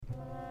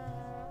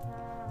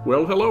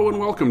Well, hello and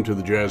welcome to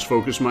the Jazz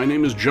Focus. My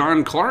name is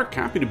John Clark.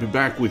 Happy to be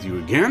back with you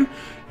again,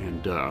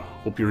 and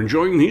hope you're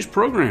enjoying these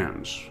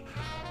programs.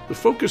 The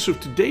focus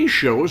of today's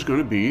show is going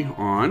to be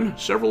on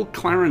several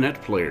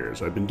clarinet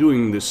players. I've been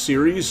doing this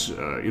series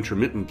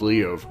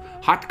intermittently of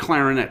hot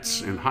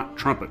clarinets and hot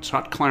trumpets.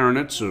 Hot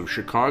clarinets of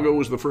Chicago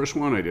was the first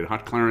one. I did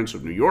hot clarinets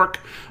of New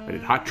York. I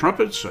did hot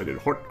trumpets. I did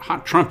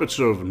hot trumpets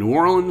of New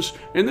Orleans.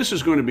 And this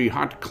is going to be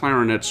hot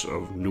clarinets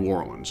of New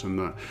Orleans. And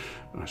the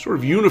sort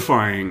of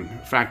unifying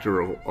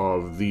factor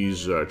of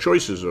these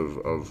choices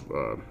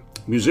of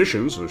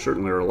musicians, there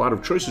certainly are a lot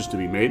of choices to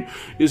be made,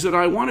 is that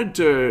I wanted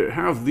to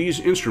have these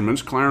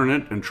instruments,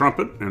 clarinet and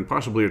trumpet, and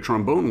possibly a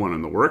trombone one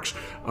in the works,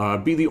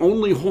 be the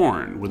only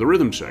horn with a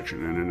rhythm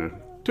section. And in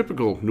a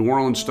typical New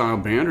Orleans-style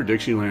band or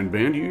Dixieland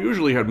band, you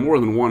usually had more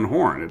than one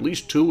horn, at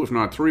least two, if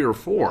not three or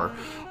four.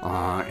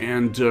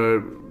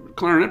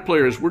 Clarinet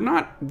players were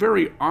not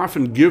very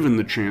often given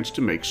the chance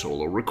to make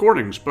solo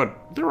recordings, but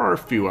there are a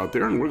few out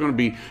there, and we're going to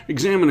be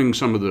examining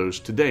some of those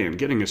today and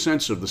getting a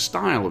sense of the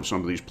style of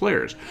some of these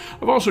players.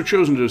 I've also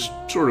chosen to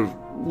sort of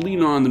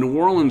lean on the New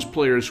Orleans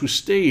players who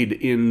stayed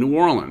in New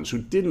Orleans,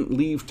 who didn't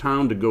leave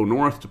town to go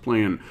north to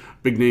play in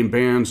big-name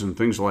bands and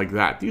things like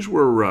that. These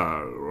were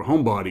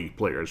homebody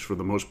players for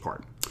the most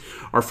part.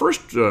 Our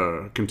first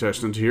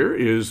contestant here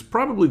is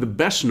probably the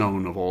best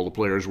known of all the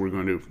players we're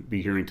going to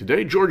be hearing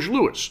today, George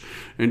Lewis.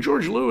 And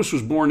George Lewis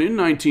was born in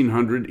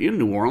 1900 in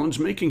New Orleans,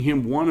 making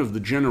him one of the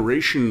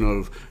generation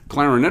of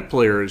clarinet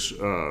players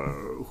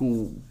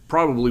who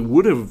probably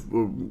would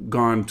have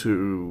gone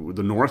to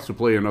the north to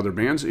play in other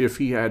bands if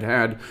he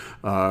had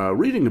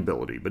reading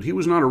ability. But he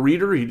was not a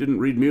reader. He didn't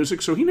read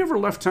music, so he never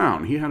left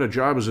town. He had a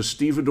job as a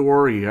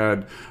stevedore. He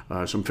had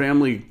some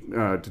family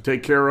to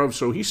take care of,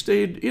 so he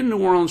stayed in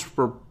New Orleans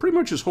for pretty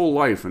much his whole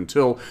life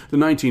until the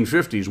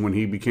 1950s, when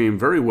he became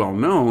very well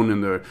known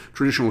in the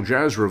traditional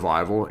jazz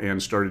revival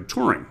and started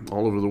touring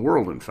all over the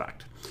world, in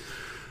fact.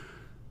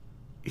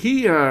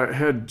 He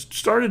had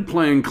started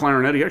playing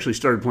clarinet. He actually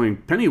started playing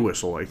penny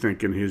whistle, I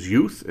think, in his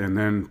youth, and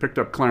then picked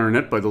up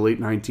clarinet by the late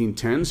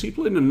 1910s. He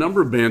played in a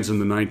number of bands in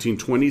the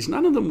 1920s.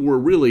 None of them were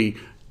really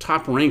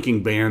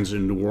top-ranking bands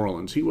in New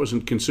Orleans. He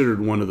wasn't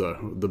considered one of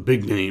the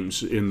big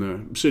names in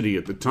the city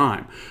at the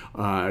time.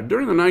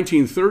 During the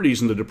 1930s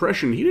and the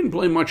Depression, he didn't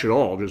play much at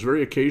all, just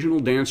very occasional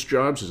dance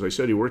jobs. As I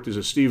said, he worked as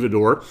a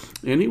stevedore,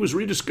 and he was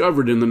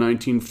rediscovered in the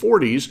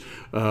 1940s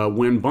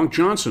when Bunk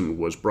Johnson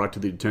was brought to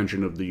the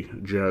attention of the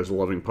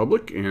jazz-loving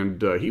public,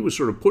 and he was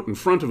sort of put in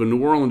front of a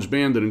New Orleans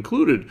band that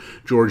included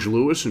George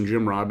Lewis and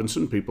Jim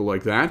Robinson, people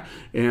like that,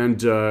 and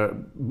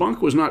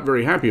Bunk was not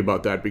very happy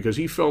about that because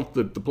he felt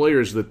that the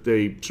players that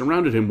they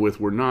surrounded him with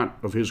were not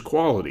of his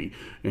quality.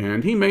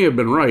 And he may have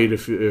been right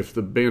if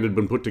the band had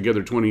been put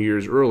together 20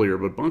 years earlier,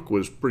 but Bunk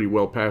was pretty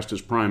well past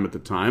his prime at the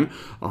time.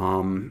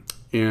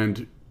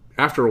 And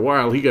after a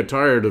while, he got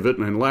tired of it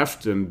and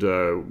left and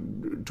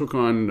took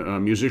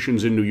on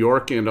musicians in New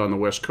York and on the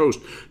West Coast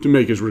to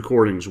make his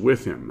recordings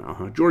with him.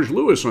 George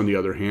Lewis, on the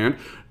other hand,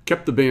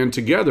 kept the band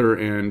together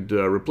and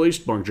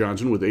replaced Bunk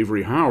Johnson with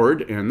Avery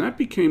Howard, and that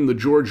became the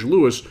George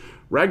Lewis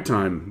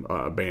Ragtime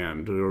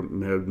band.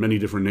 Had many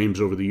different names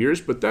over the years,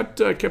 but that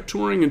kept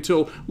touring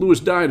until Lewis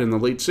died in the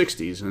late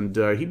 60s,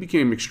 and he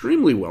became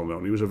extremely well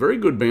known. He was a very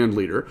good band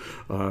leader,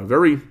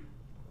 very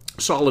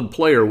solid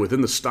player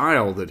within the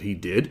style that he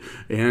did,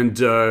 and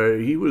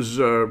he was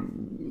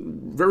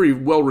very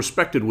well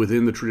respected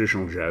within the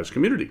traditional jazz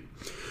community.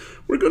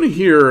 We're going to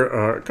hear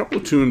a couple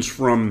of tunes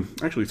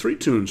actually three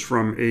tunes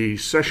from a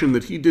session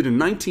that he did in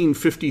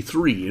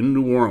 1953 in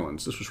New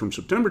Orleans. This was from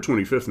September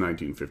 25th,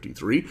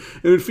 1953,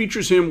 and it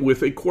features him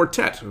with a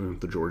quartet,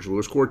 the George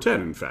Lewis Quartet,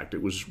 in fact.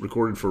 It was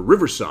recorded for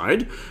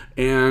Riverside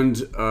and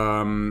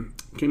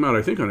came out,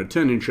 I think, on a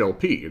 10-inch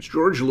LP. It's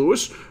George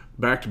Lewis,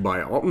 backed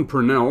by Alton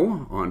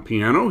Purnell on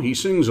piano. He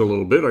sings a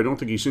little bit. I don't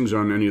think he sings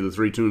on any of the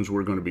three tunes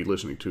we're going to be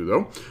listening to,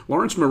 though.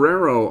 Lawrence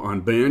Marrero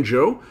on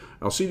banjo,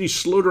 Alcides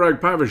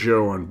Slodrag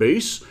Pavageau on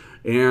bass,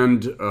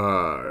 and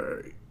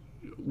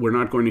we're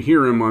not going to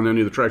hear him on any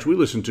of the tracks we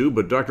listen to,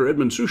 but Dr.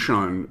 Edmond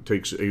Souchon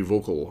takes a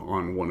vocal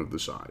on one of the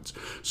sides.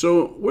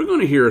 So we're going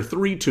to hear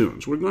three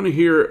tunes. We're going to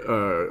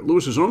hear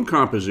Lewis's own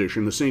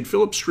composition, the St.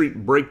 Philip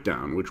Street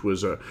Breakdown, which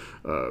was a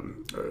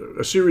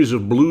series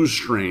of blues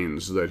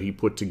strains that he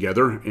put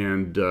together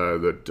and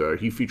that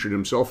he featured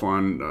himself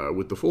on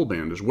with the full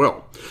band as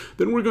well.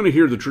 Then we're going to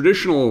hear the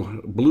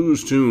traditional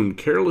blues tune,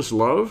 Careless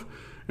Love,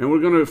 and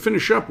we're going to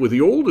finish up with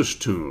the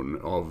oldest tune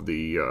of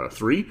the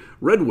three,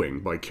 Red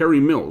Wing by Kerry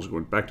Mills,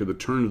 going back to the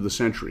turn of the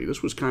century.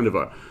 This was kind of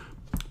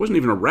wasn't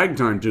even a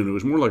ragtime tune, it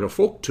was more like a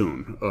folk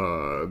tune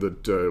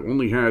that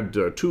only had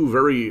two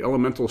very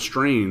elemental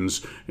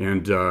strains,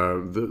 and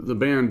the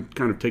band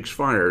kind of takes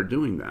fire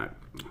doing that.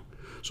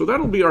 So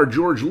that'll be our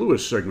George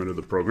Lewis segment of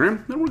the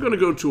program. Then we're going to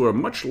go to a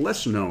much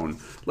lesser known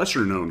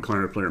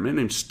clarinet player, a man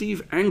named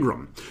Steve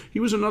Angram. He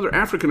was another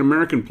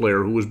African-American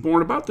player who was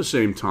born about the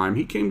same time.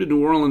 He came to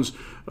New Orleans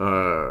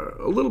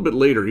a little bit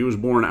later. He was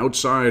born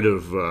outside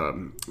of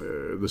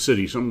the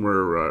city,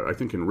 somewhere, I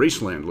think in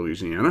Raceland,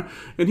 Louisiana.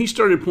 And he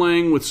started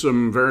playing with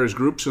some various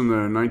groups in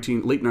the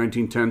late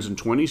 1910s and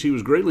 20s. He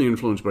was greatly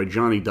influenced by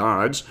Johnny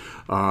Dodds.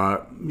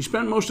 He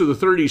spent most of the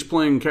 30s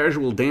playing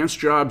casual dance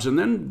jobs, and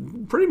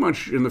then pretty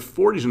much in the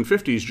 40s and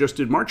 50s just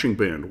did marching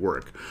band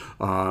work.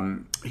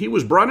 He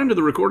was brought into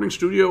the recording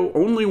studio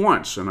only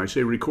once, and I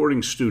say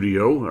recording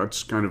studio,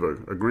 that's kind of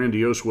a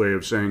grandiose way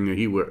of saying that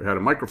he had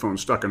a microphone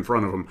stuck in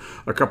front of him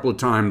a couple of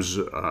times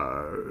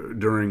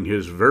during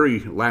his very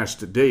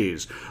last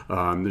days.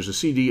 There's a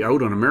CD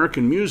out on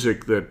American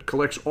Music that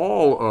collects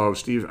all of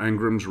Steve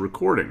Angram's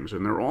recordings,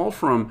 and they're all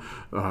from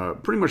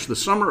pretty much the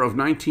summer of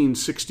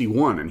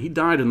 1961, and he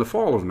died in the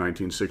fall of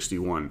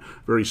 1961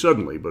 very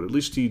suddenly, but at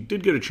least he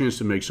did get a chance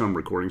to make some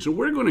recordings. So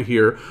we're going to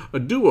hear a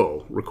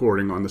duo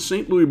recording on the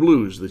St. Louis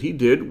Blues that he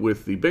did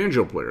with the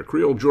banjo player,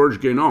 Creole George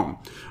Guénon,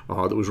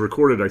 that was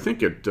recorded, I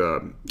think, at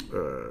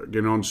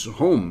Guénon's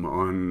home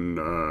on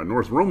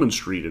North Roman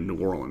Street in New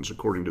Orleans,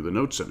 according to the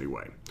notes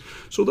anyway.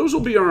 So those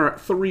will be our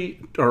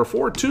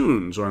four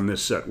tunes on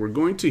this set. We're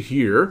going to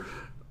hear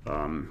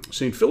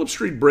St. Philip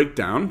Street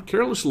Breakdown,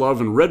 Careless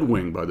Love, and Red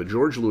Wing by the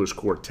George Lewis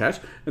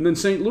Quartet, and then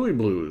St. Louis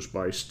Blues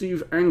by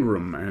Steve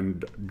Angram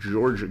and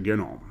George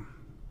Guénon.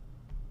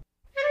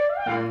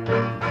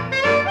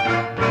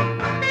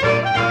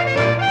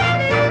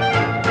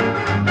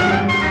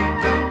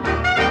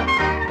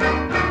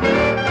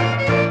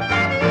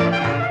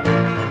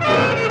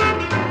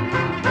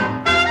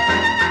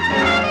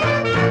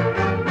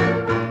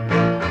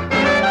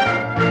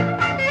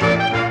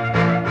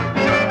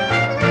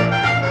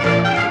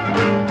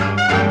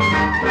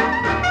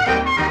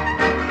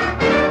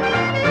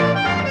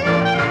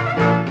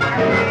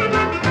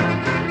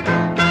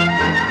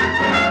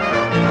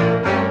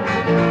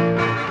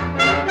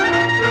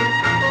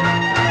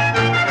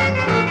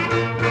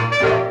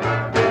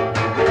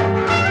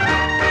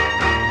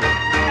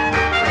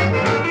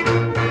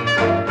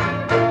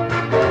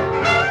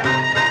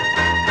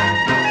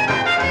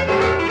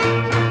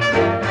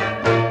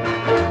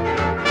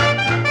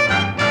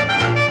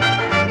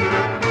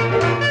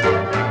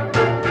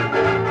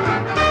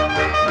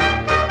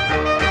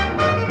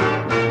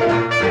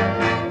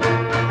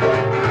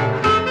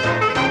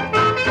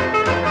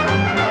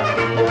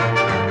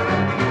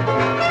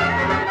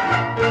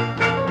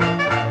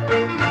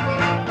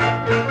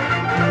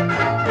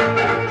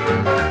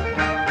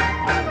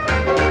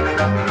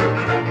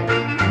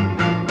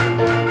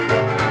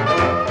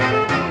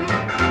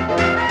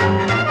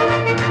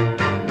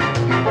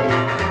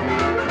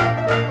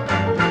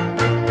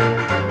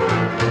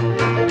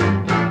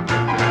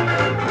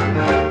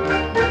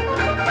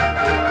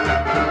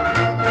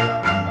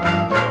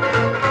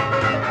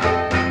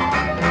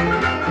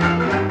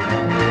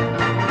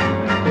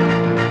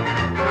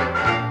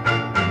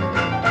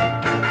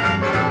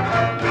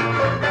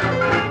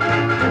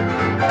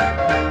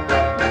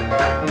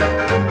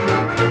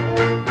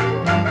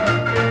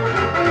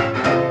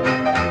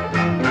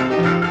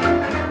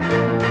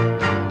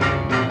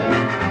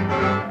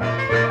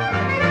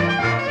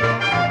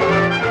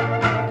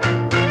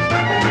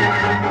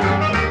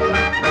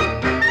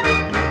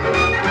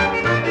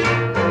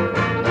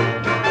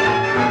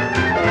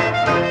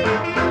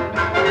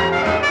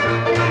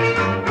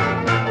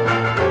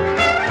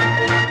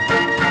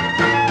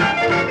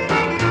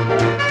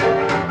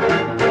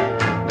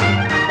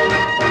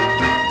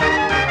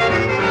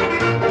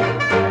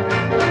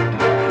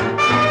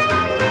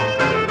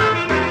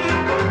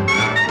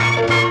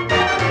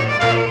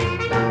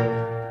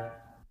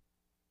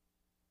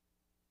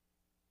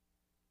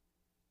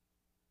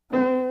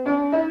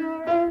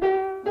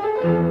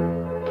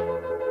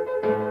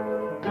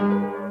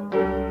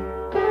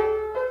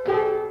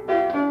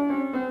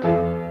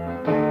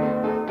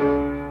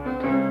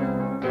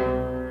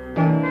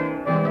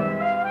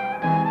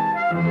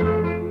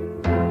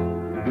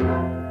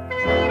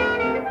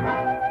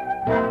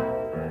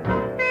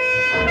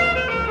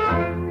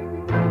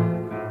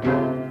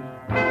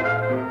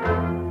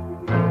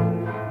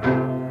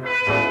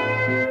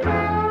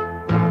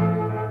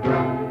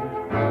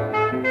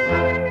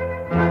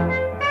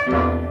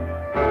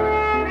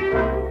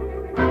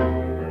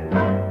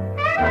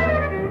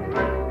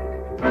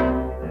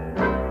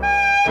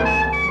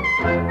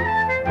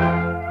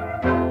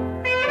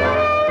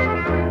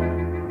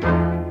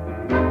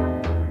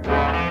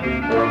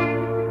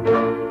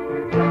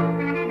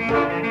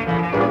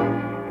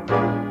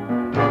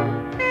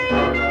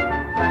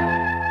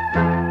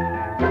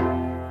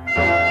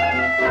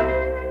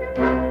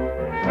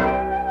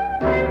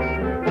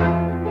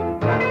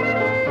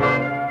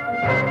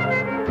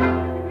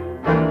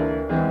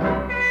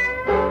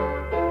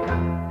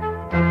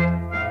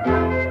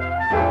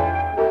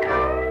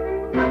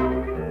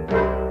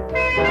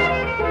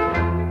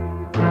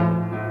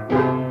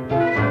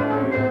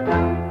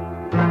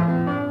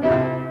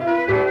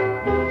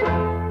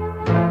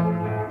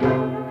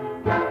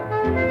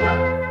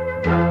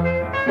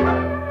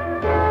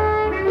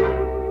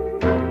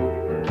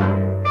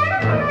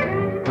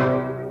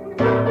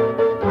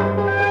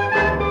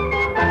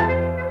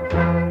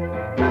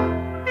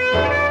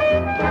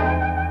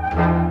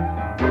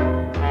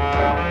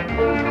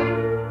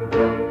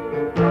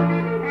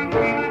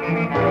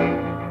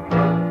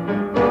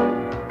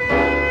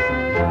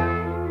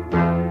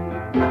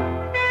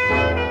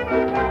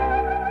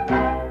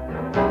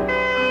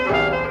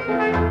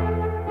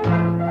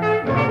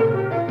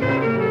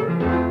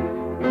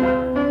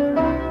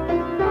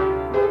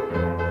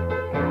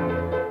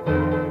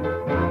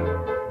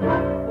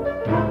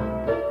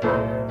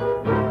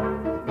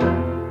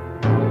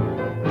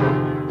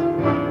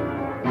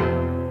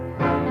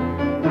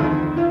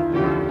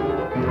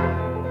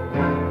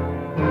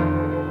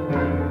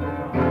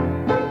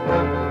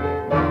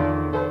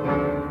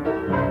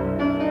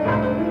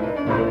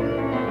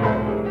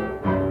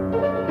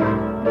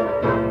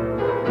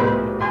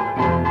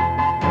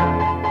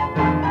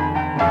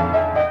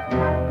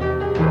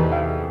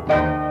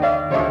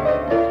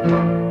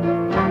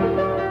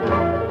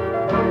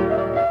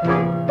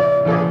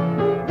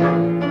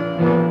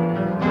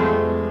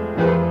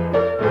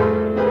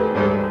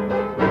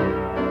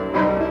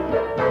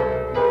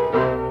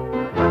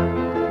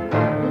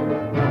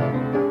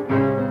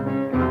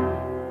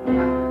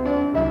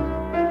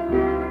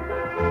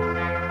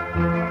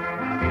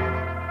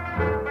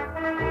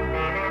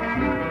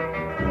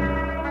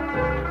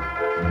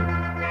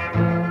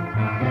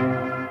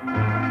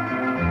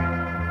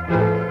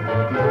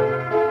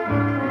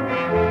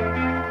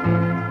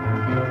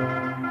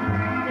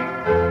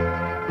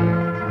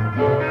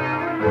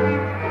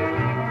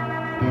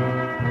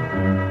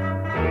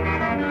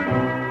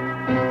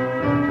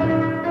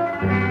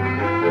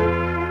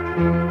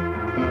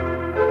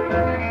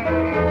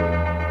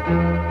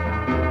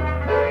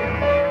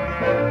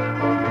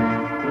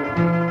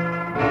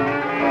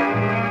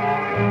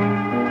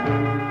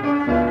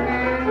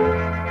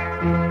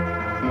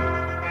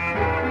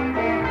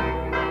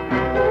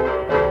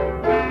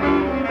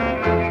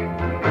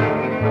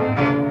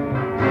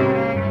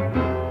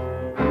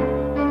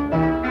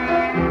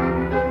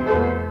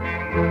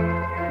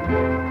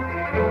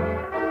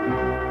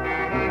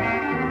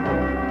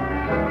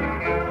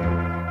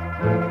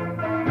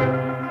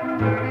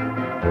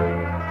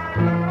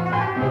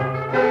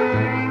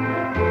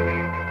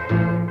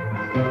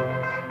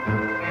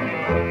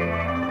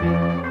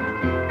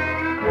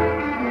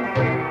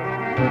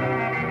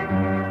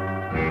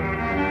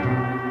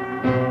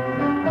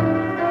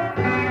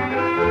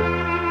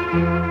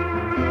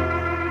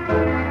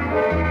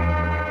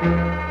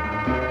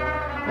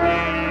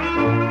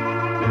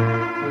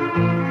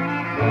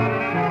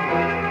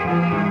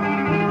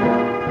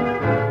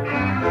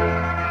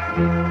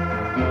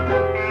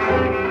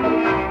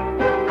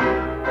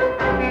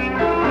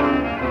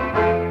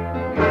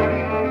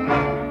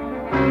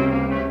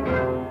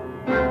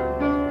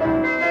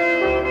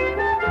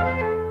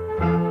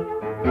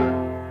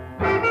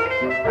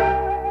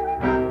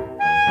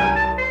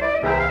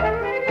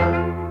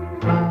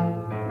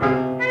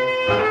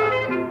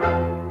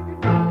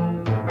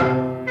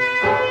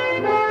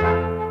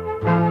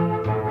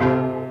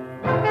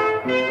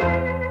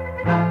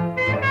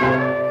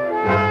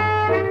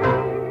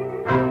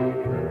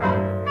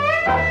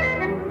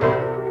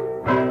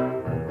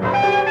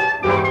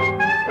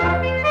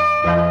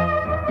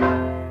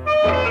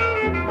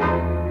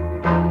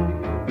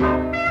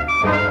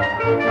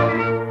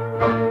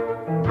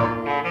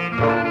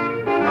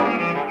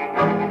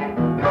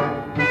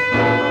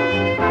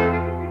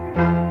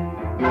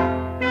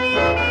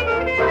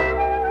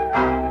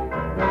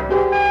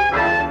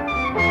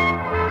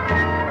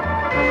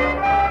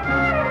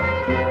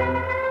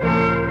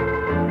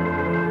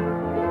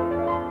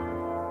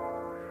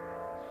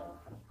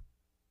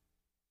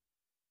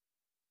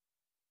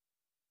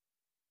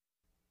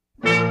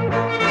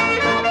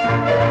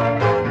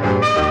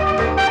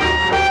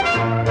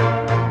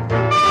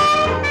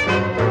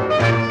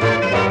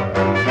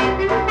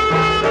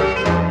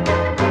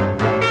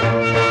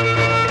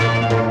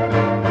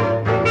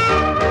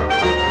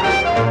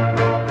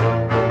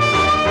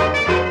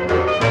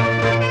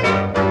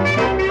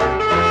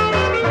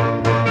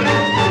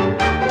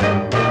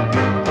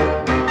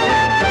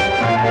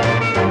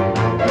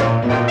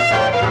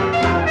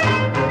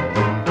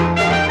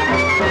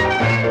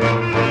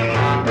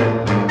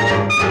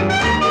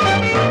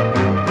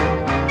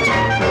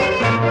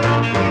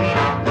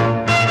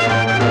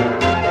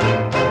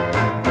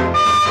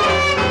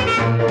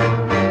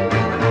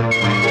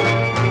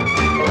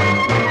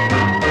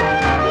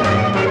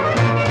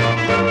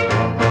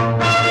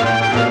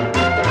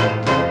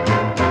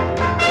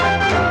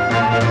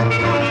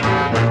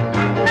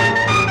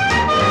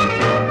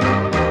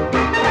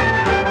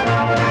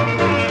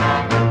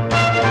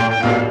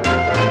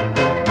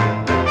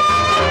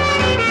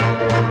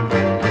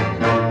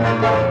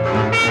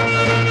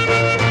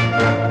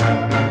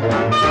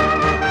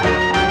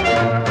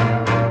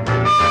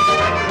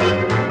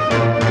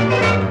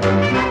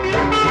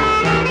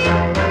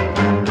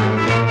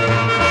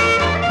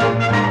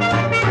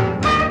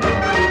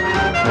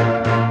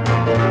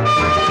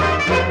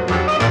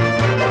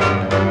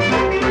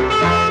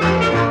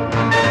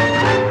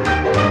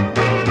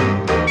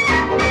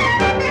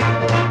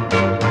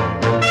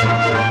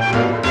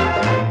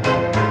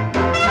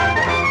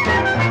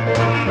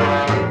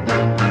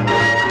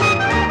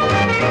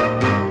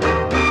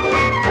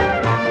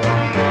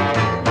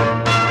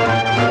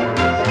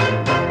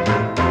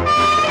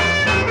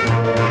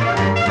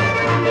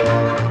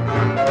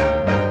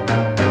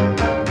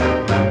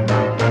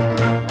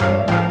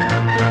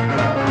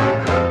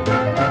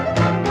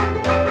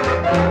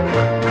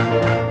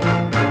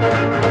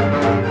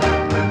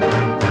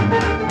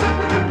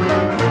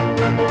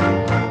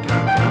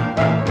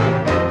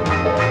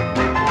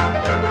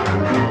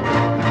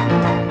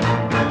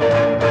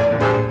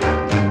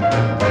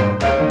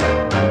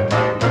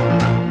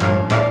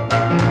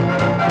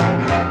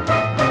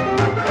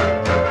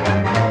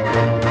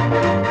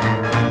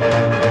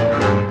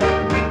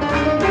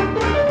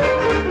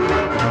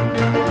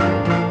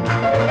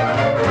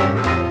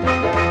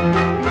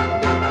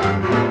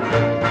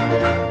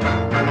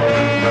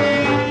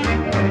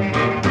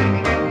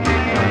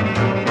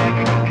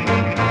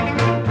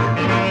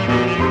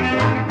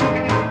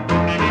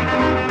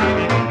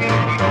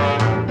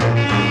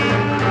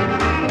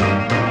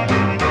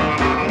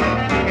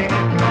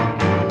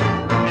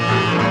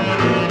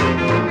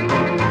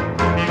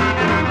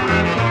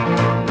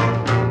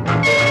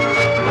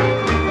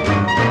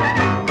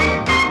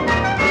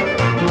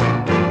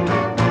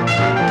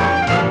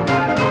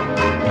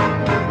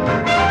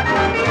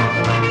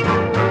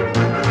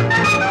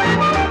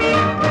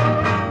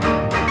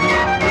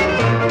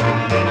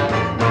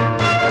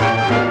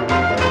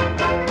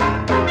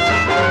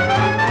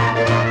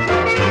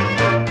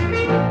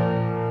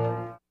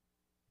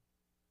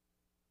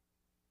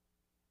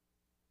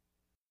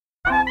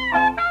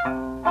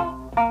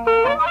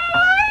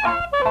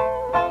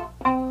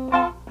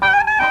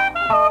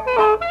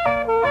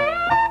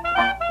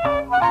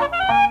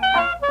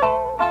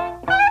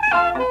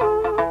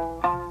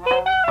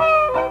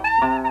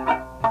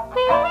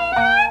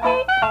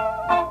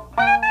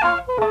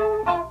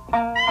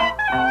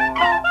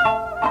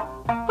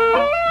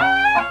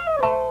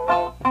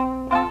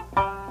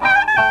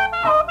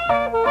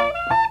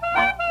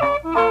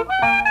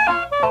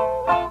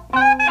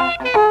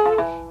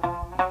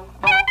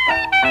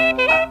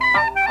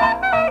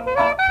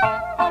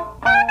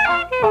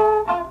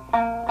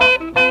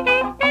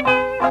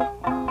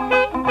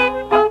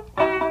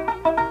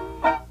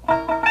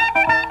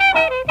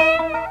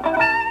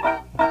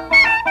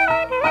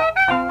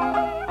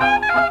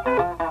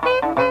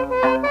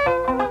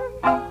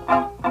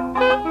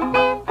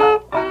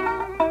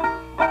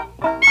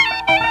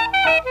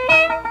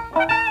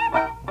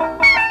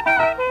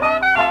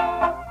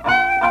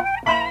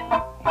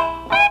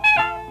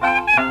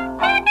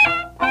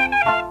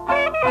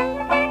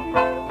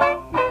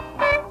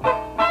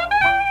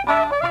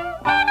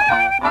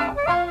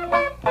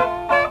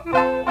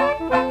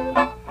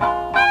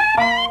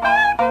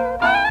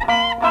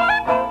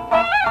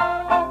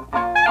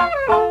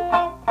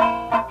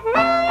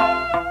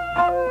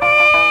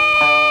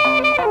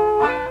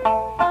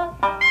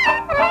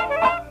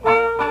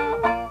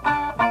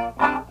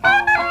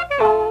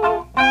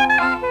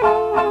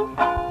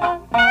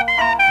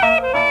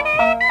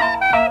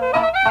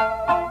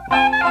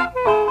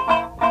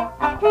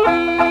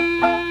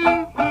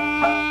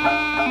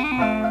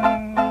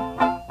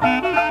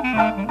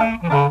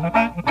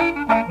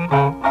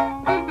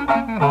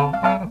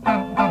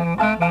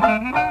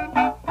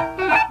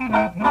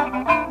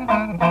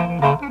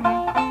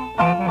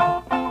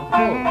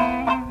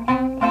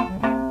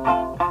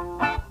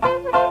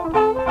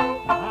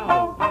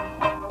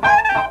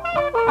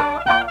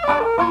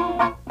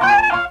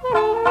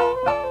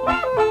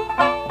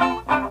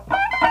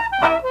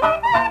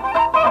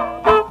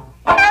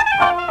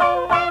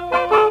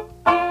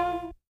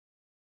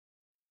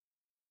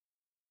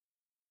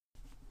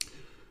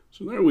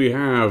 So there we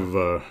have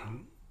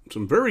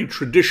some very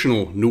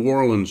traditional New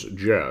Orleans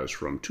jazz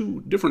from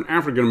two different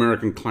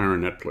African-American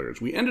clarinet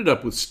players. We ended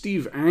up with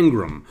Steve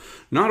Angram,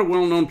 not a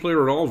well-known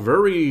player at all,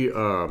 very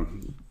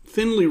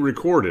thinly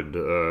recorded.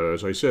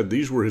 As I said,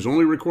 these were his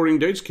only recording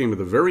dates, came at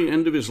the very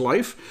end of his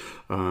life,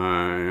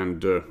 and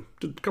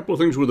did a couple of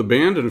things with a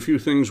band and a few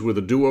things with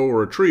a duo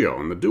or a trio.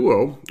 And the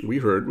duo we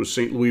heard was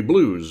St. Louis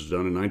Blues,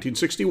 done in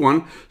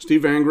 1961,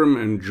 Steve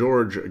Angram and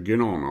George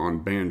Guinon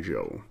on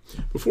banjo.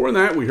 Before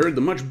that, we heard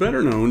the much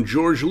better-known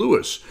George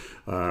Lewis,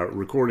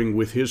 recording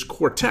with his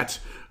quartet.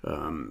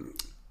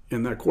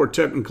 And that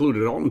quartet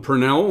included Alton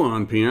Purnell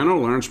on piano,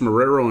 Lawrence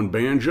Marrero on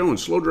banjo, and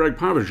Slow Drag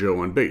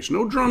Pavageau on bass.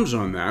 No drums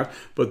on that,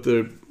 but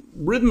the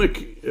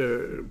rhythmic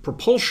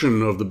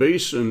propulsion of the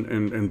bass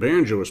and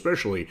banjo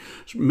especially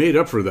made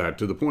up for that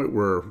to the point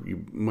where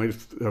you might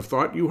have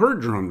thought you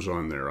heard drums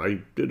on there.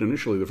 I did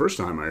initially the first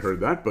time I heard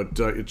that, but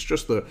it's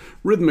just the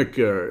rhythmic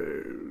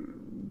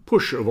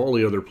push of all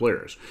the other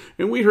players.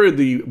 And we heard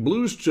the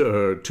blues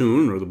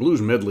tune, or the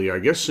blues medley, I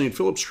guess, St.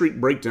 Philip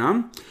Street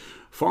Breakdown,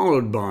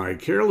 followed by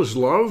Careless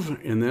Love,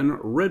 and then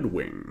Red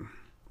Wing.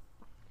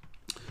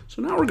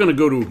 So now we're going to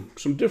go to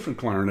some different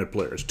clarinet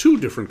players, two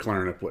different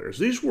clarinet players.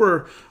 These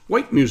were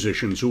white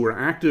musicians who were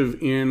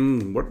active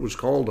in what was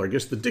called, I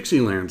guess, the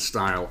Dixieland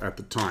style at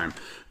the time.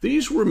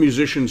 These were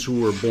musicians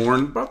who were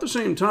born about the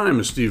same time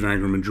as Steve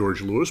Angram and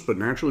George Lewis, but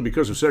naturally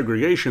because of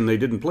segregation, they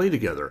didn't play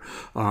together.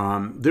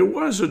 There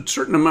was a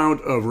certain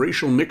amount of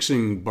racial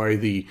mixing by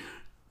the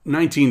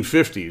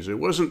 1950s. It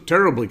wasn't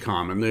terribly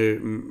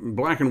common.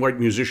 Black and white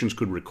musicians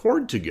could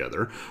record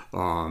together,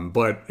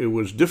 but it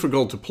was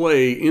difficult to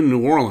play in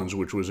New Orleans,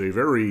 which was a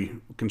very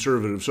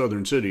conservative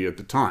southern city at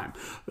the time.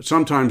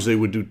 Sometimes they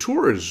would do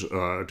tours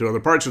to other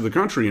parts of the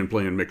country and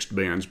play in mixed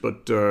bands,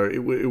 but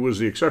it was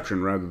the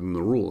exception rather than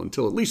the rule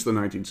until at least the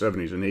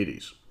 1970s and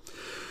 80s.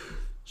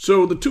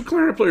 So the two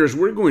clarinet players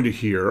we're going to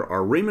hear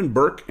are Raymond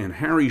Burke and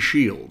Harry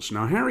Shields.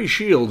 Now, Harry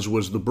Shields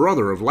was the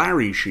brother of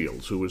Larry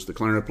Shields, who was the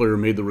clarinet player who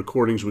made the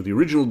recordings with the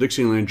original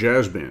Dixieland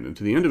Jazz Band. And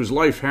to the end of his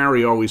life,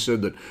 Harry always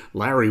said that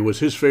Larry was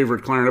his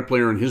favorite clarinet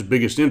player and his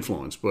biggest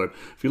influence. But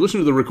if you listen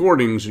to the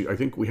recordings, I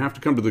think we have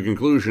to come to the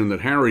conclusion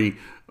that Harry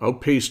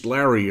outpaced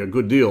Larry a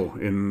good deal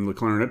in the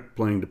clarinet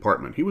playing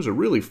department. He was a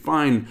really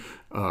fine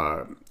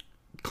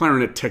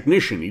clarinet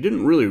technician. He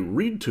didn't really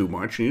read too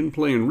much. He didn't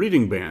play in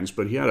reading bands,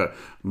 but he had a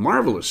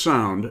marvelous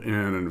sound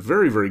and a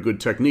very, very good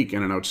technique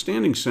and an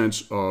outstanding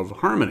sense of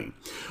harmony.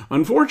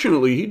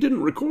 Unfortunately, he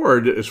didn't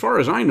record, as far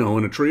as I know,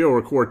 in a trio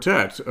or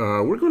quartet.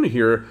 We're going to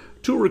hear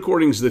two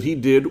recordings that he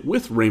did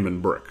with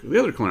Raymond Burke, the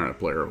other clarinet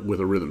player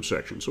with a rhythm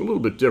section, so a little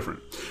bit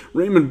different.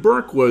 Raymond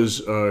Burke was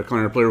a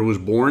clarinet player who was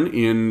born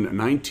in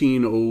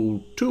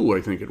 1902,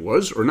 I think it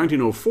was, or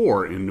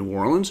 1904 in New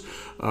Orleans.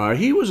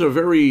 He was a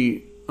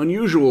very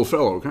unusual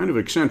fellow, kind of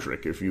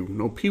eccentric. If you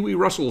know Pee Wee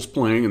Russell's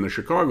playing in the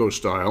Chicago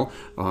style,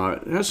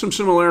 it has some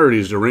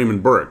similarities to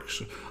Raymond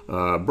Burke's.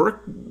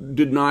 Burke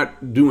did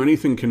not do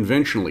anything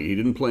conventionally. He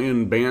didn't play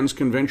in bands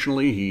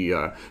conventionally. He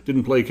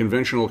didn't play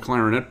conventional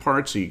clarinet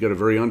parts. He got a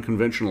very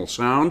unconventional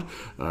sound.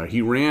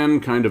 He ran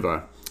kind of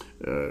a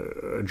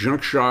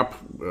junk shop,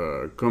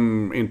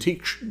 come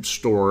antique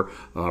store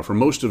for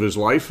most of his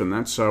life, and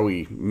that's how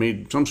he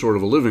made some sort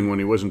of a living when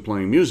he wasn't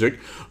playing music.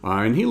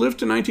 And he lived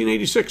to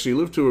 1986. He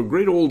lived to a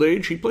great old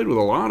age. He played with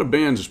a lot of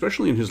bands,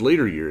 especially in his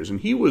later years, and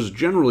he was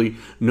generally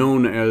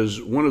known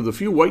as one of the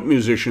few white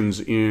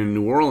musicians in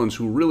New Orleans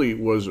who really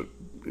was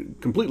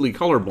completely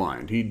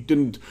colorblind. He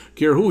didn't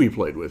care who he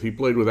played with. He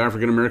played with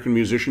African-American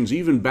musicians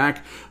even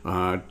back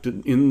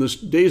in the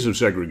days of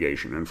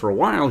segregation. And for a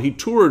while, he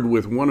toured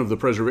with one of the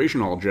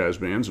Preservation Hall jazz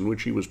bands, in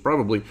which he was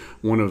probably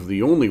one of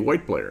the only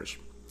white players.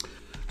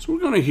 So we're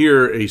going to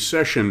hear a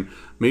session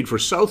made for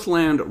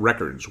Southland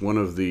Records, one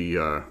of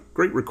the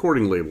great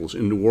recording labels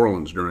in New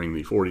Orleans during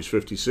the 40s,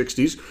 50s,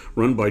 60s,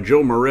 run by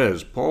Joe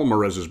Morez, Paul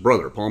Morez's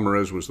brother. Paul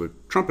Morez was the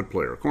trumpet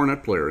player,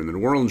 cornet player in the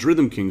New Orleans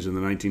Rhythm Kings in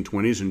the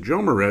 1920s, and Joe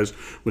Morez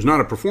was not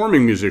a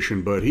performing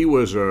musician, but he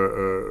was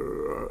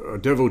a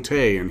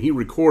devotee, and he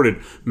recorded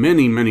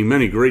many, many,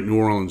 many great New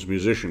Orleans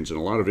musicians and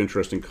a lot of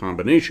interesting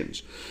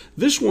combinations.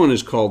 This one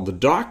is called The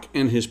Doc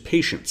and His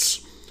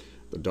Patients.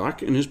 The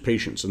Doc and His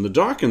Patients. And the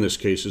Doc in this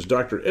case is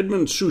Dr.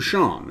 Edmond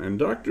Souchon. And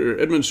Dr.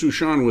 Edmond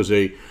Souchon was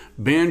a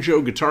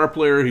banjo guitar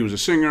player. He was a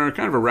singer,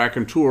 kind of a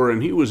raconteur,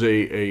 and he was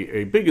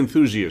a big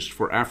enthusiast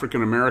for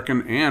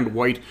African-American and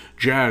white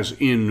jazz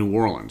in New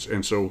Orleans.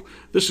 And so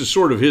this is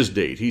sort of his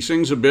date. He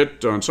sings a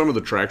bit on some of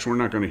the tracks. We're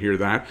not going to hear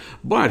that.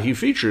 But he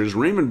features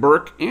Raymond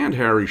Burke and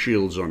Harry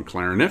Shields on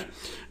clarinet.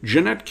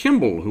 Jeanette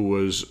Kimball, who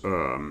was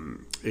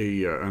an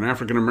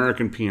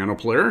African-American piano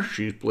player.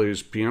 She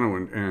plays piano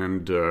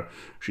and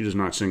she does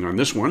not sing on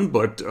this one,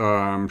 but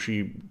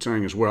she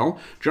sang as well.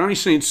 Johnny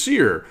St.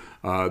 Cyr,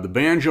 the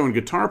banjo and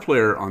guitar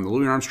player on the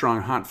Louis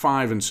Armstrong Hot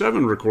 5 and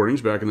 7 recordings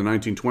back in the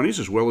 1920s,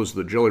 as well as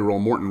the Jelly Roll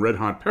Morton Red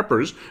Hot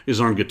Peppers,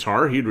 is on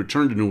guitar. He'd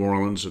returned to New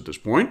Orleans at this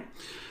point.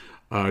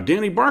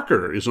 Danny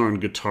Barker is on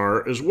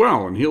guitar as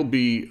well, and he'll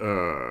be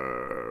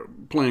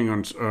playing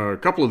on a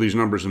couple of these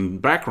numbers in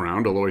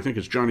background, although I think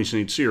it's Johnny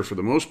St. Cyr for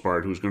the most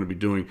part who's going to be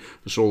doing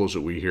the solos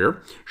that we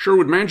hear.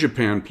 Sherwood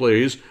Mangiapan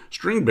plays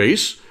string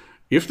bass.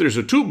 If there's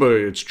a tuba,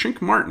 it's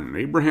Chink Martin,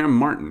 Abraham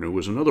Martin, who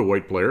was another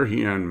white player,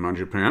 he and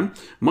Mangiapan.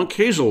 Monk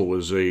Hazel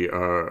was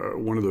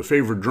one of the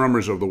favorite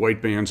drummers of the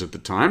white bands at the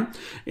time.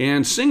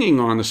 And singing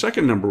on the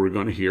second number we're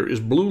going to hear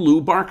is Blue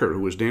Lou Barker, who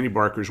was Danny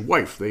Barker's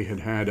wife. They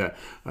had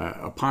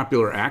a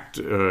popular act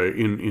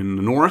in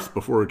the North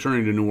before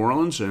returning to New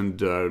Orleans and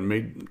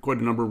made quite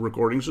a number of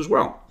recordings as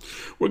well.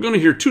 We're going to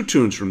hear two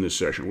tunes from this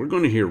session. We're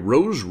going to hear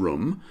Rose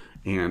Room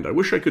and I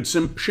Wish I Could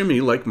Shimmy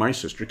Like My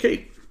Sister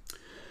Kate.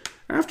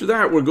 After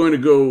that, we're going to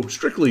go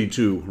strictly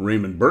to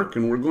Raymond Burke,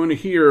 and we're going to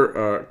hear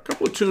a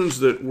couple of tunes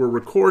that were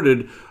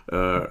recorded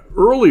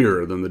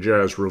earlier than the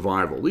Jazz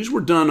Revival. These were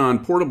done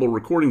on portable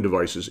recording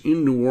devices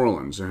in New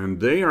Orleans,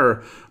 and they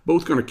are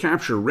both going to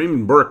capture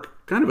Raymond Burke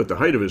kind of at the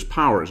height of his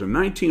powers in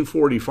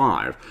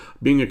 1945,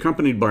 being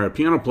accompanied by a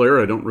piano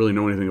player I don't really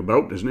know anything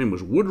about. His name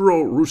was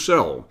Woodrow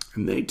Roussel,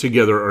 and they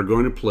together are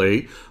going to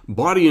play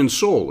Body and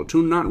Soul, a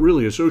tune not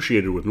really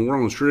associated with New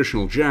Orleans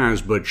traditional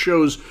jazz, but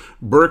shows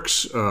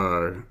Burke's,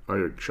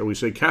 shall we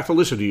say,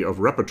 catholicity of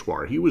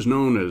repertoire. He was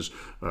known as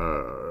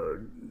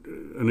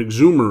an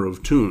exhumer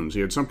of tunes.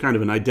 He had some kind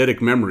of an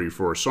eidetic memory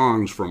for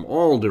songs from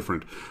all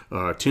different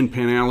Tin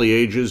Pan Alley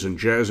ages and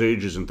jazz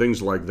ages and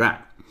things like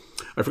that.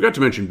 I forgot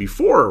to mention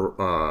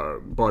before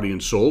Body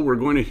and Soul, we're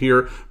going to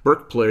hear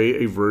Burke play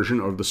a version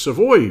of the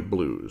Savoy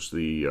Blues,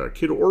 the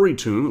Kid Ory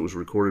tune that was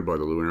recorded by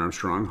the Louis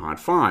Armstrong Hot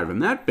Five.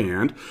 And that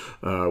band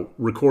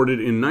recorded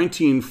in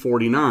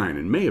 1949,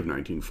 in May of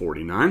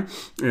 1949,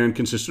 and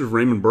consisted of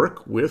Raymond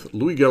Burke with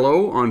Louis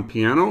Gallo on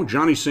piano,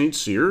 Johnny St.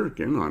 Cyr,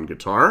 again on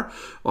guitar,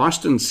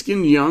 Austin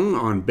Skin Young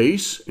on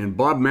bass, and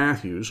Bob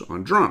Matthews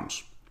on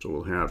drums. So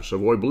we'll have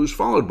Savoy Blues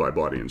followed by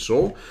Body and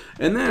Soul.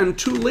 And then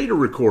two later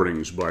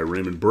recordings by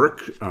Raymond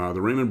Burke, the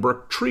Raymond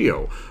Burke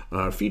Trio,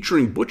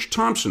 featuring Butch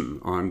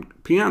Thompson on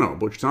piano.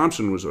 Butch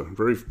Thompson is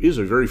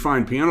a very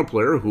fine piano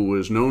player who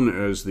was known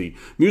as the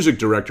music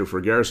director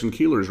for Garrison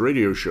Keillor's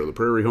radio show, The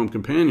Prairie Home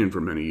Companion,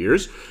 for many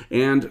years.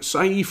 And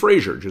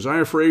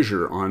Josiah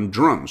Frazier on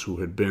drums, who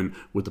had been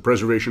with the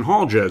Preservation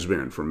Hall Jazz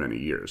Band for many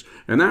years.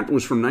 And that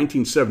was from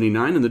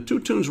 1979. And the two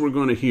tunes we're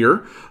going to hear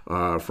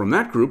from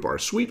that group are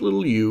Sweet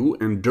Little You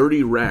and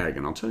Dirty Rag,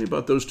 and I'll tell you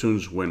about those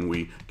tunes when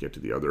we get to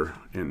the other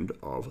end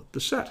of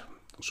the set.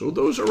 So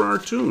those are our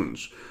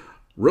tunes.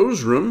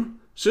 Rose Room,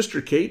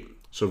 Sister Kate,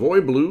 Savoy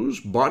Blues,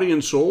 Body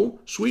and Soul,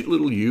 Sweet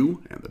Little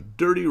You, and the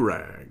Dirty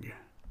Rag.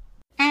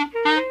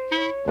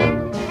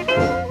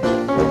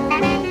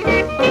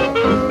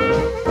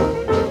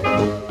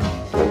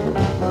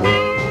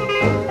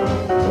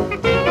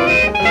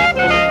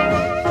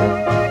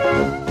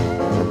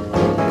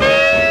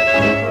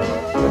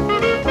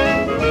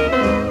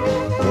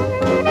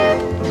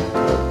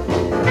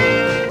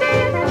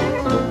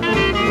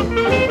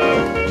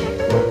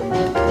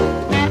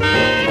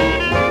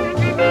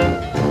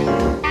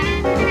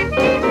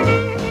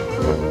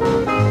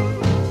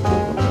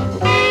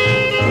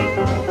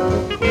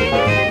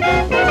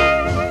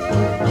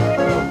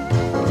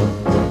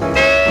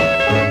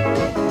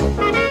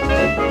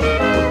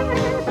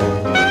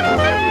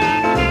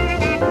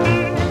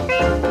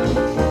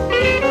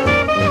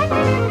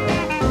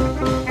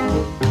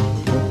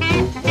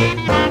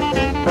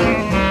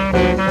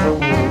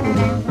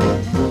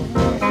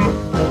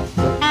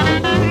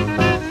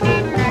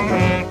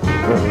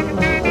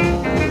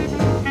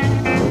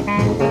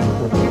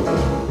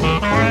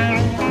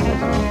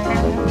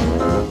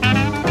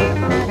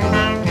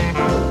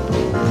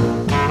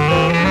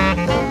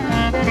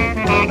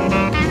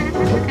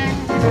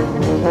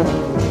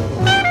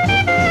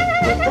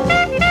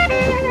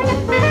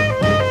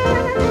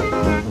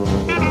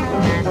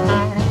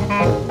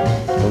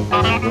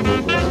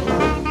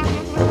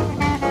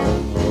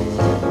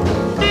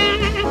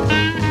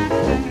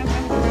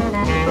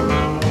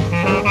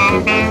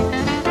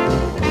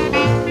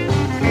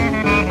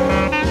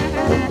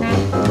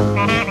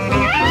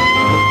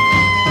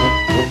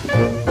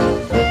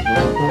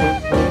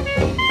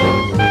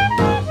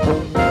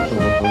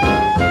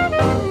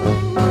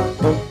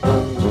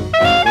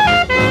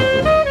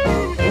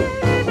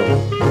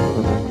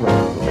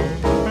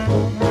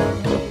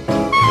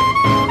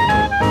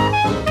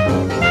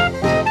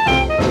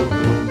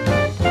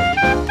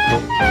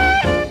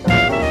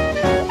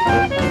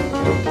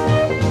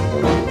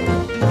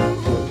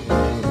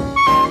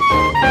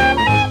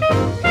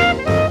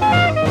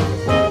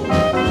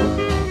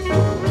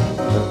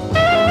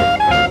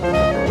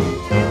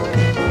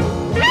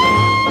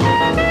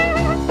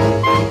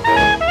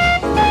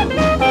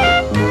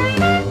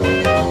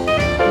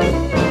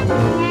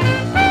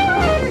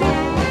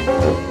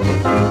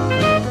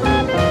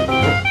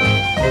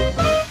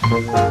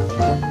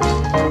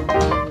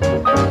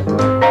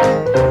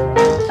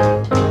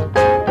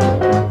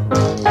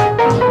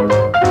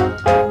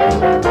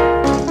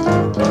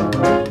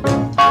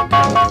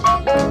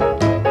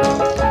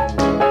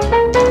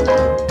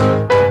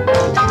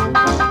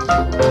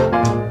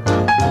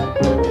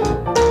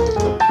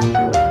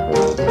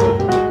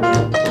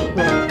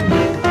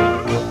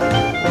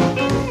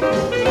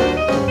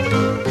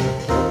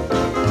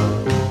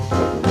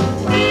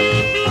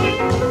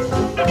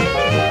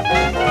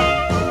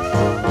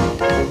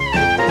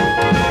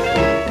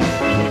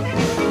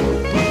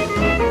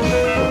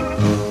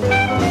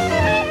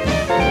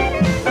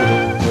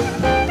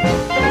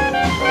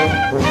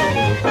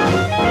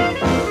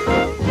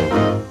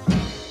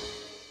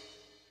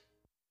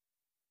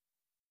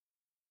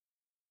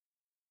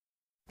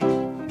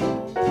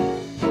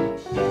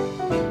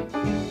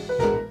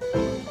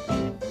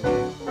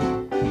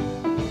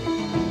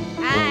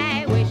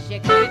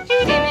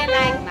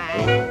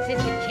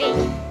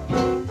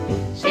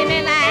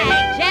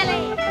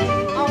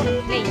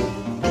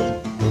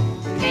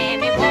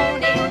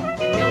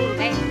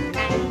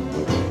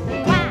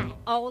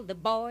 all the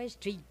boys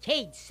treat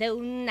Kate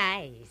so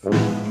nice.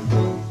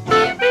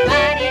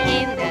 Everybody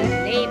in the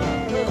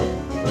neighborhood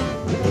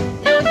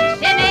knows she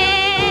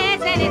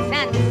shimmies and it's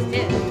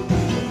understood.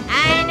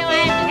 I know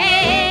I'm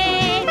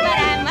Kate, but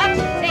I'm up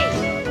to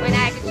date when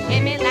I could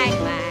shimmy like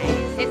my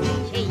sister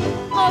Kate.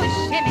 Oh,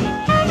 shimmy,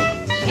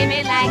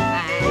 shimmy like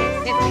my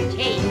sister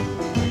Kate.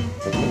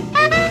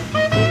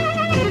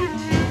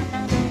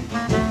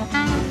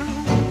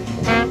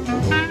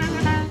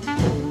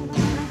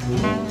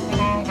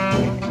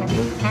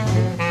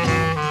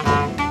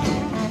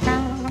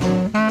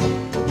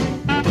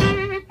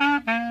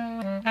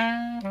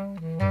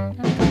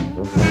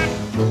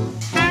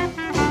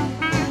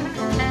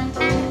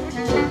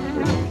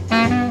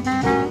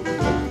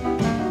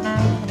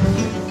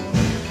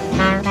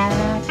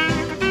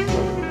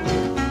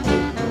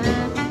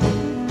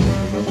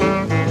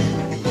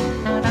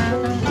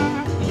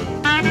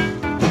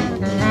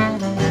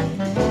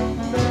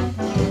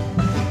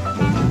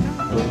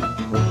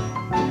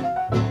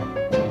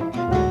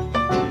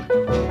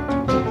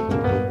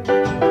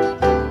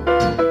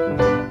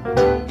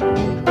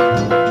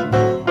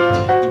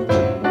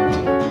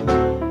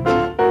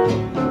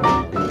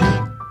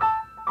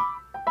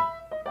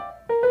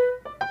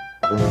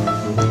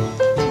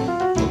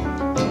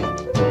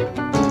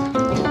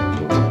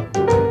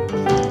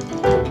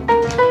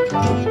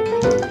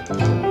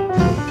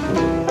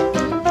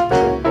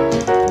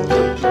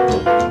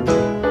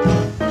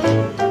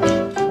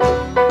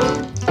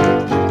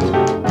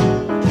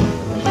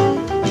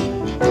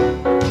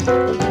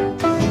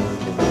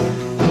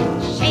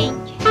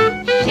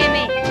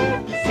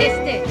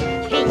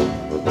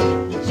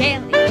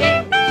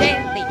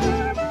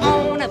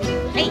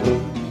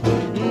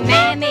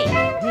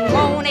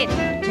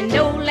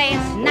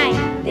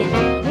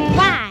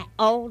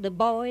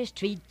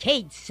 Treat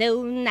Kate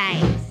so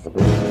nice.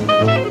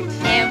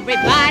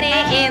 Everybody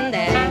in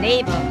the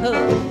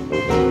neighborhood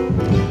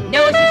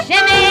knows she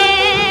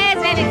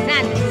shimmies and it's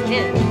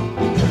understood.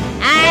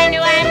 I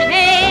know I'm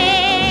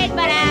late,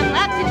 but I'm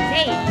up to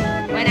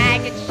date when I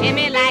could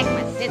shimmy like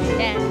my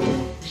sister,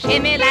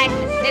 shimmy like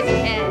my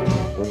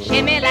sister,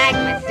 shimmy like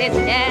my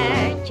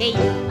sister Kate.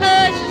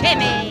 Oh,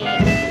 shimmy,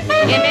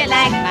 shimmy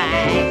like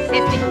my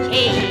sister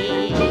Kate.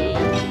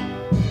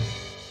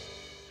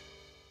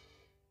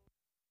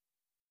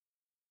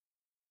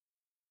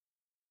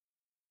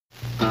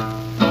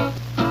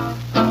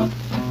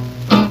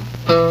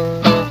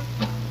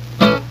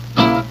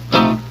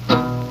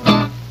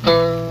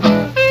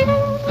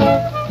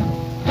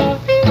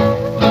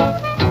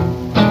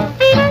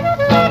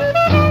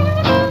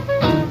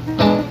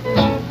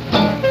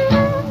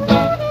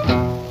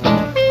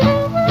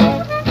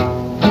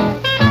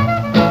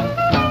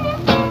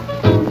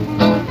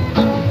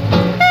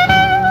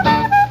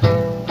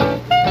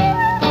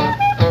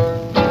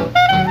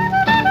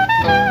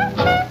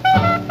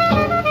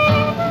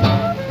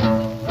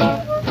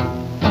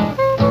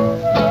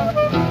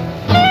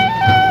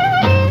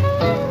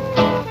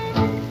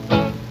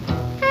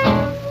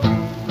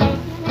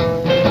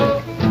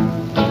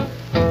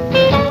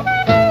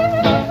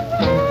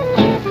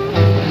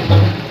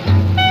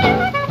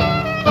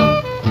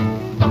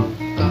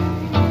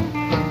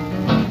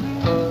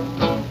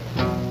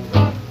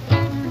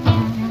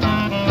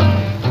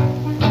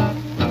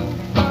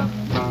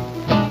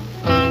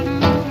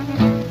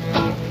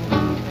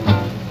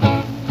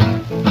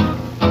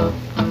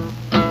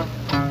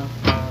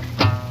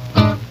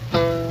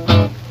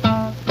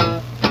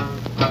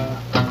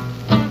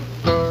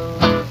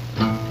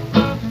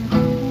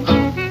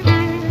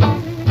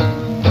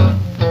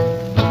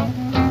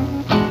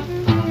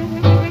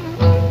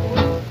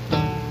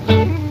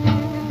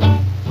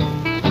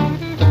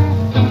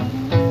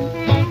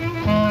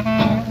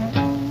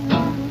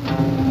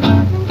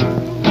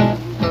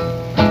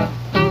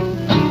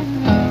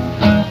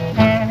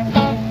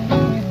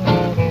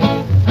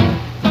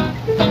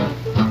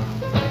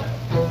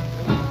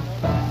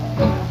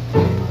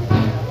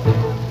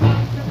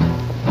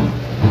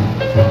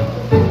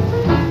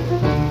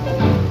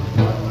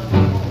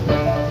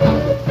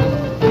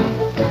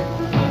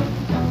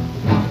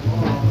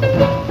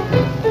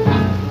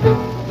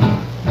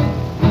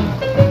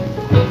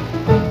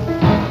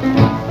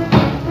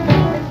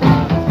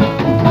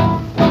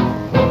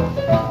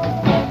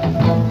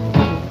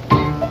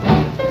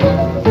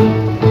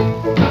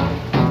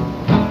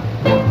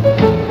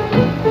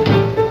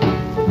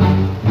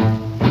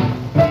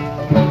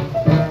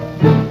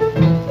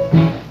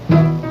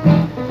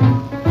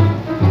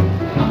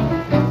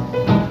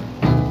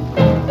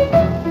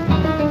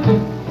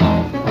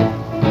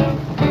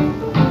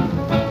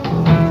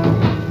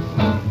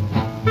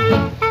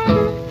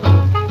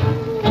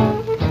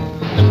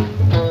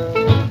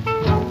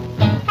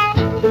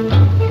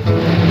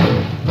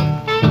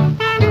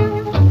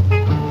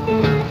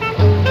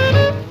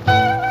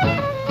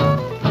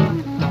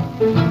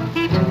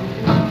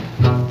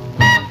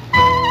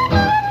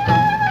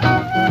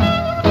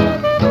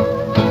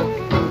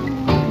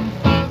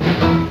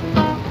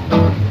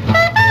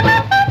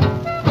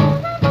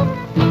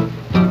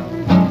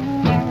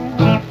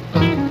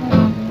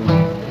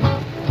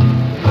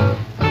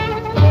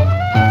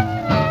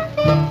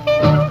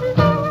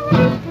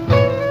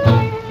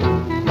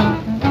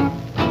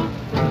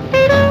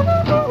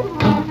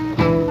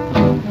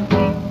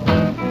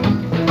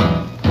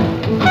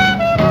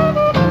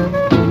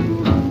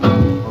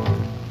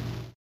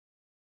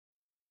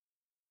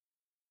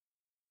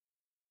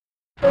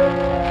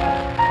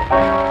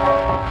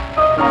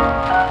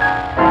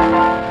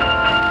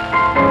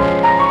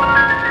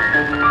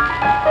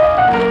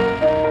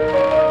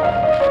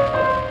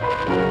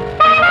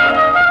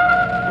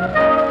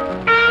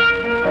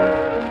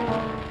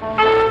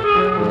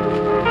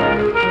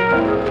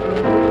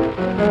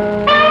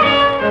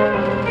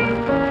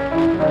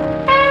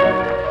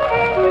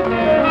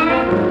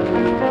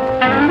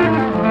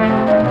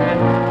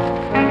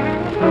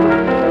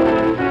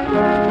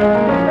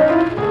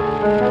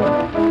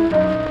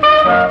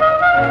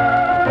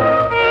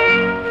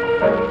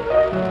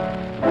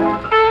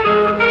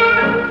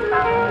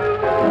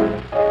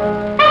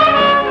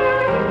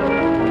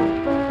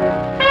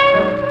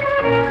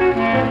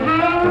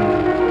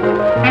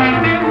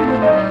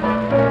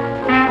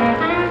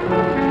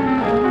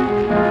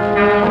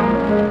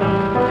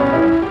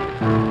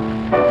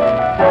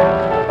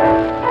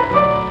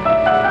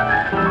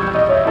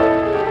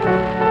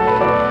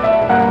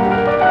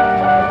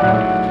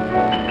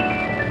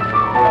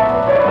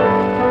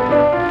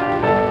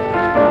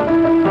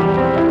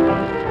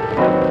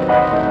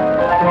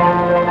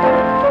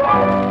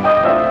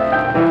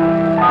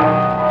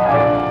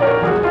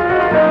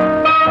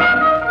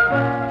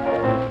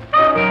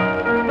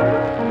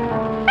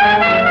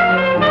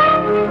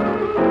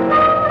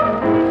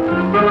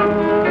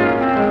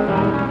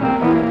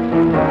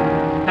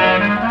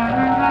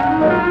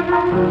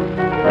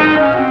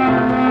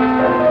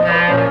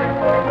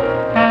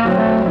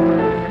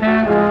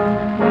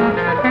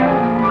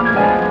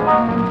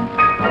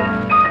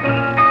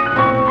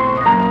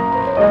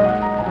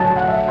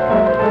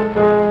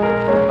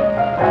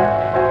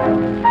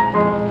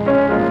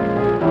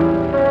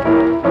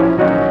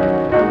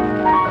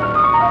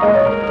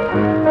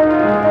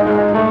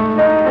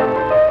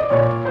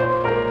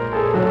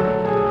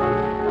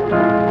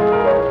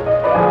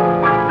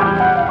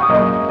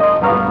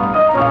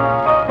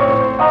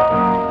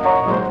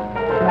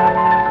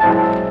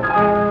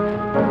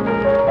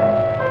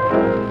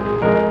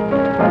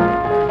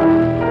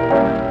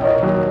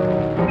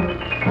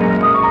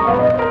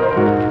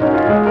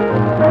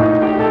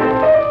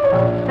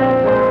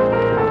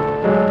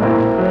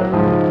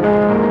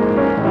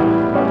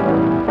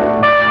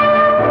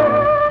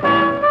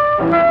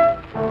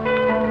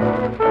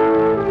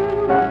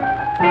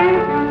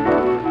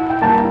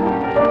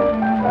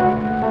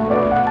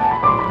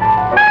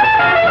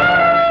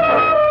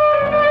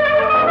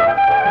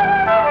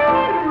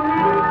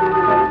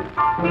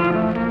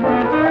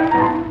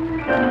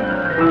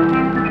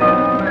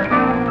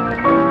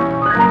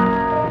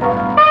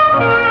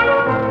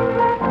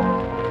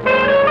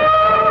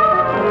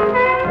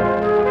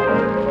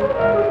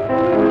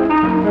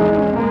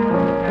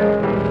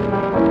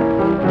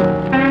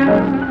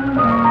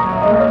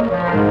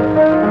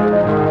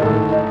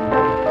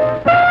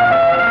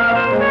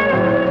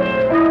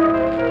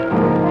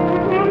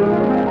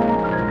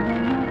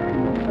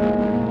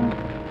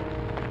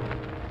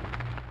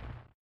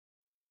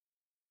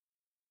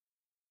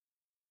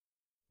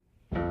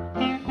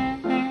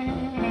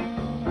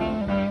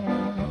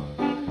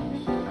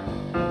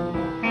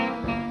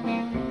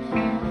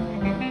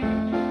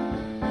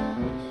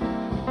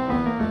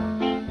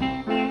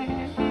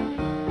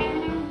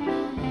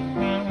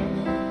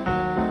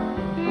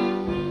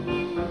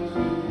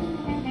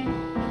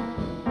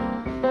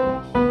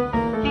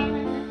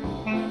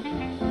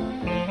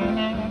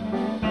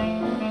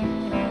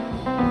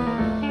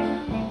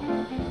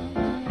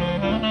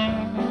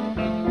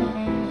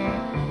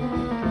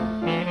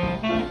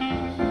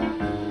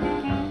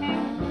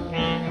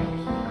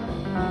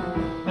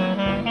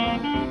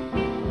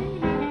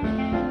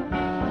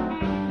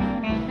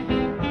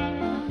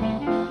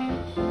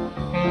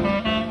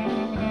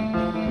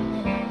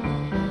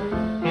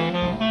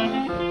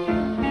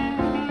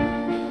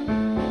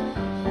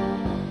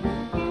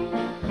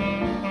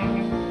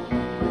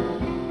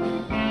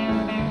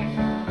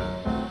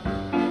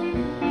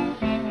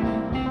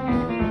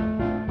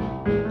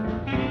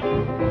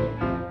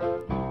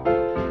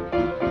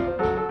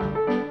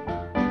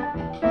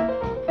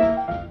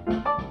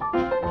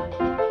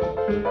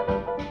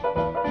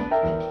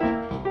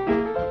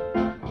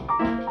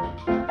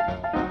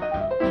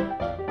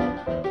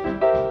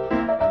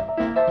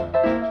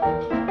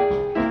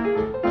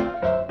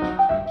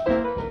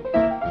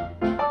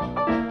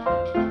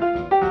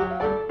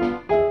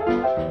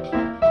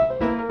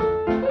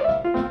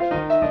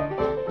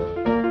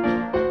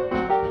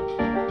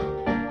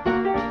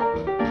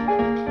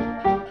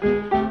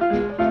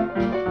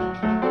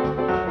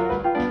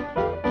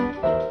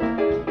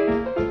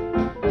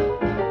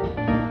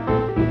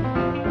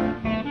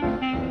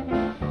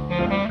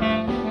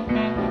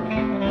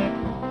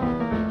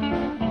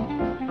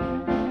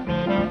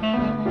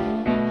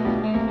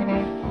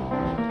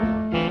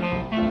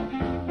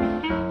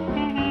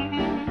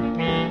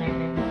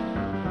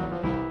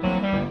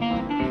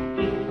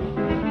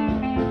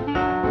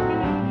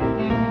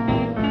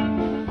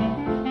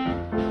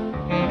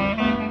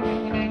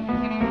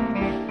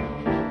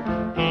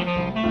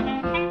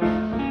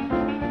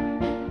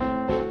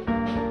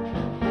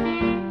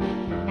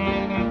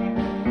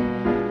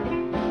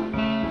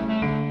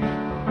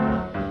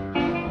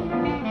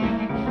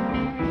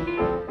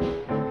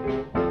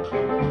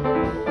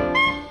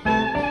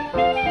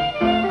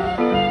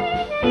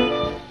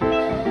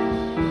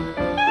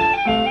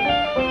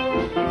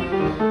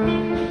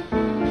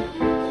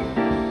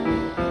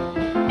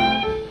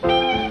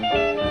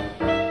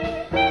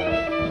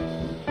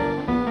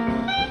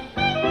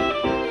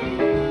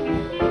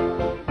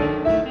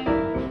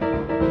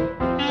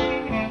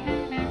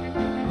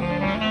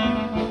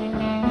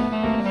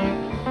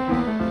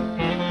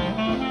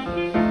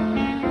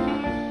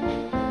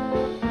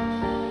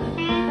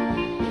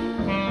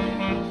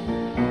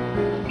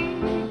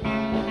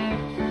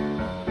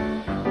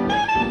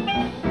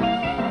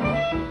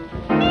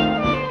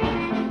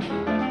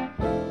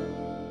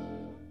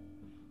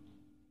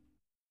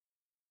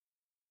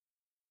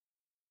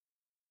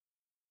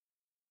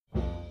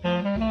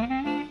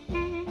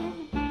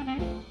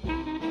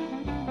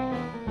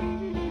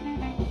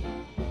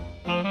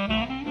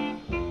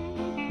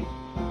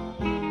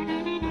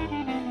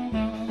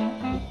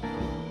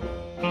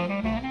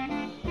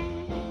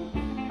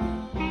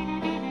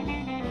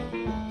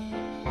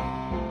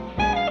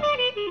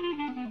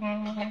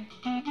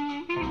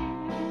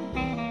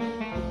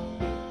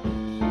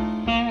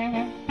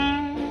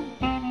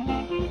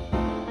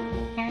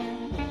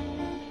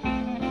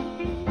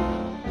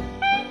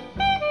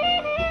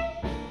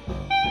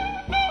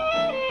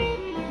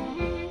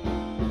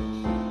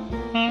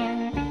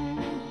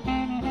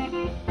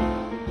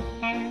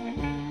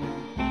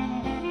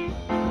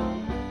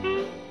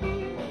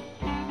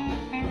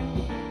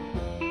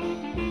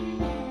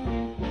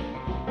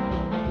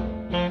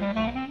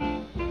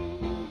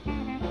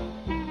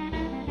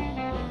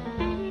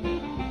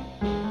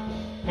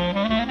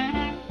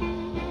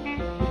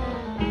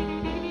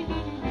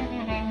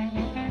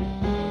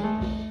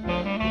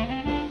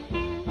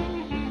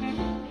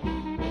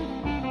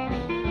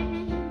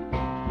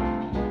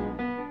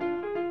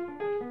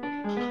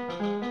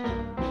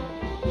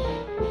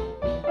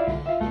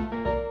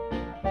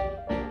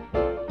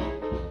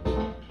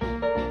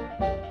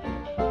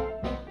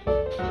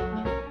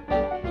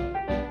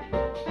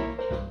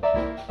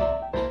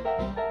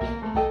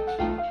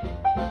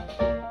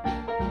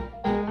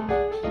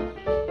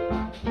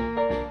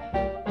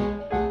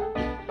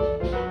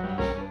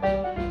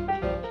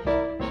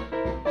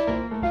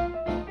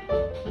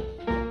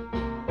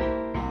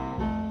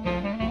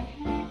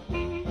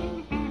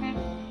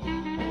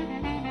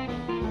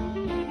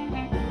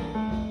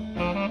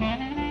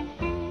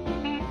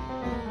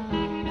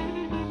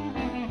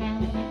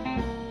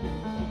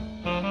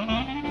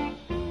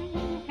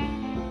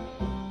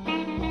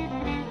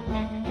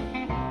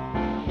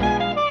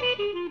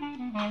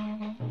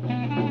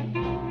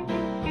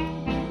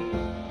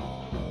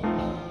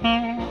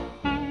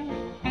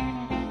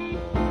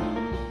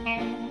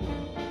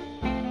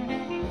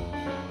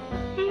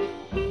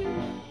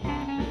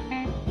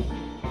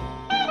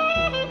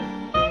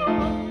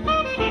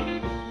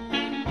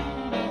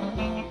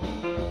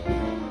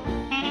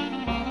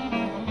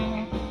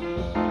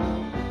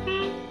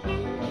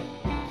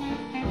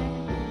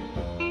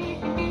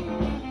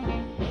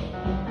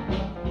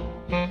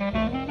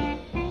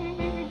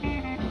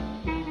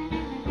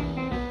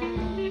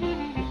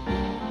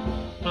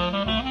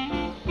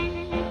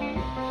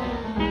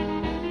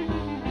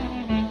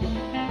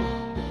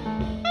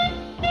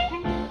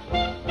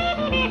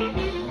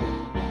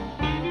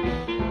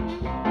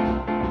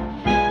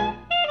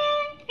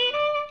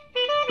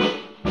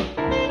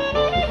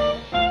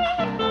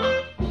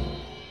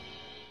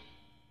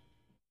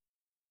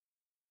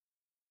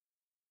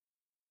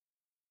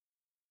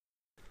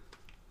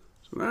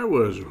 That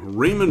was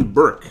Raymond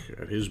Burke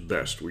at his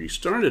best. We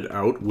started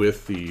out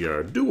with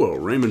the duo,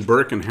 Raymond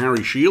Burke and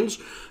Harry Shields,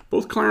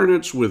 both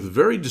clarinets with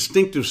very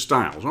distinctive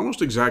styles,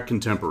 almost exact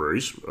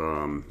contemporaries.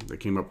 They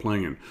came up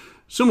playing in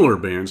similar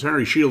bands.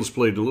 Harry Shields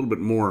played a little bit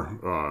more,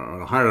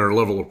 a higher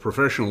level of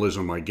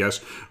professionalism, I guess.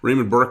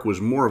 Raymond Burke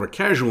was more of a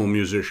casual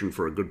musician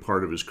for a good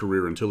part of his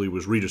career until he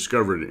was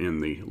rediscovered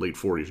in the late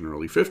 40s and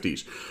early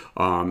 50s.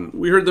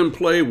 We heard them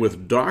play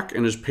with Doc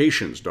and his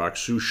Patients, Doc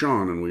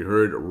Souchon, and we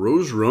heard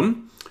Rose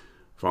Room,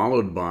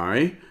 followed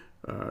by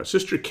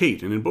Sister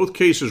Kate. And in both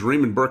cases,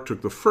 Raymond Burke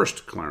took the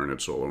first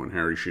clarinet solo and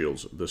Harry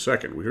Shields the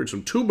second. We heard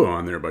some tuba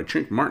on there by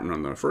Chink Martin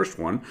on the first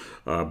one.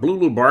 Blue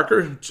Lou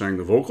Barker sang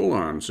the vocal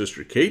on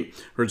Sister Kate.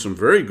 Heard some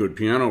very good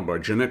piano by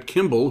Jeanette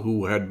Kimball,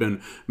 who had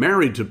been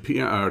married to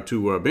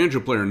banjo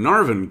player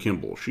Narvin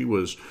Kimball. She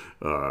was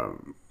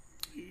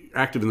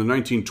active in the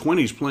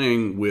 1920s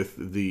playing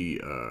with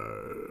the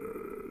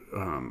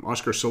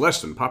Oscar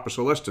Celestin, Papa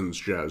Celestin's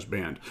jazz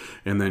band,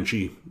 and then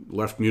she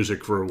left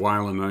music for a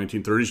while in the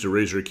 1930s to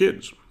raise her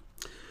kids.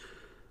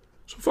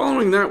 So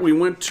following that, we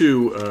went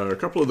to a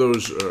couple of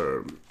those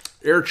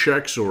air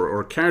checks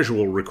or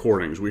casual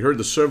recordings. We heard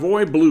the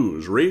Savoy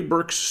Blues, Ray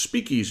Burke's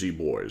Speakeasy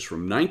Boys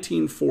from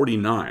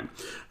 1949.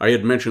 I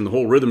had mentioned the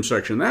whole rhythm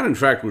section. That, in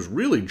fact, was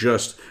really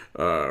just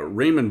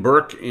Raymond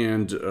Burke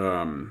and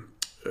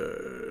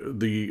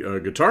the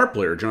guitar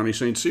player, Johnny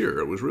St. Cyr.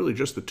 It was really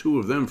just the two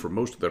of them for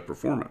most of that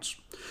performance.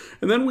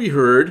 And then we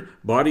heard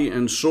Body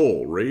and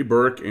Soul, Ray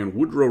Burke and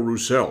Woodrow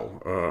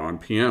Roussel on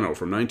piano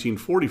from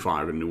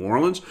 1945 in New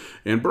Orleans.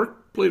 And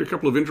Burke played a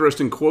couple of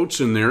interesting quotes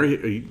in there.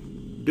 He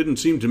didn't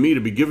seem to me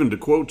to be given to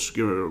quotes,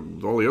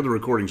 all the other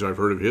recordings I've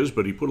heard of his,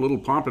 but he put a little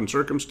pomp and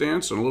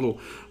circumstance and a little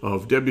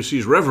of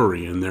Debussy's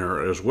Reverie in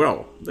there as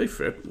well. They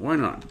fit. Why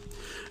not?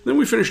 Then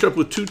we finished up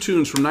with two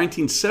tunes from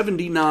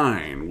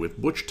 1979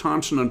 with Butch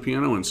Thompson on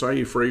piano and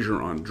Cy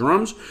Frazier on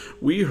drums.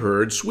 We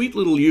heard Sweet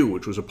Little You,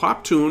 which was a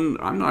pop tune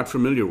I'm not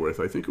familiar with.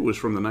 I think it was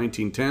from the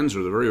 1910s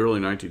or the very early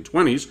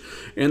 1920s.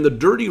 And The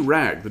Dirty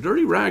Rag. The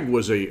Dirty Rag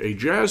was a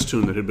jazz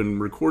tune that had been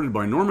recorded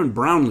by Norman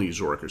Brownlee's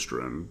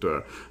orchestra. And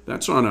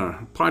that's on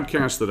a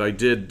podcast that I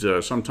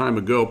did some time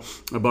ago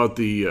about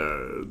the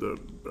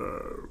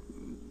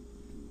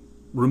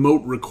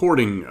remote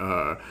recording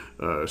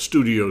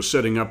studios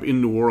setting up in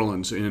New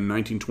Orleans in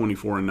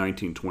 1924 and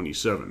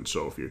 1927.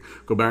 So if you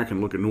go back and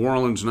look at New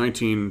Orleans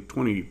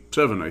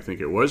 1927, I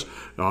think it was,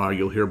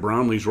 you'll hear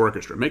Brownlee's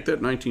orchestra. Make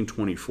that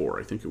 1924.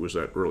 I think it was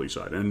that early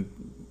side. And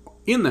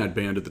in that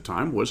band at the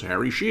time was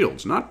Harry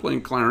Shields, not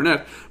playing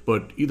clarinet,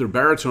 but either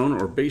baritone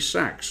or bass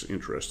sax,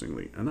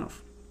 interestingly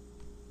enough.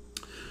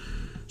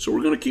 So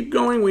we're going to keep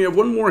going. We have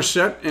one more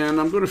set, and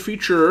I'm going to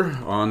feature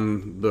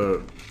on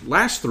the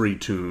last three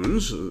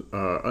tunes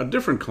a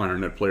different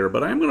clarinet player,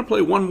 but I am going to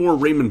play one more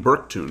Raymond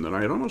Burke tune that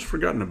I had almost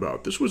forgotten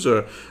about. This was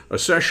a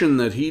session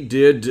that he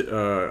did,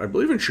 I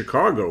believe, in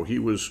Chicago. He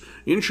was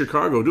in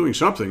Chicago doing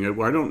something.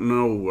 I don't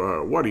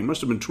know what. He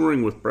must have been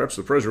touring with perhaps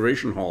the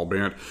Preservation Hall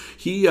Band.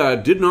 He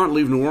did not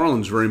leave New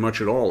Orleans very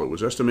much at all. It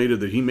was estimated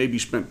that he maybe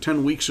spent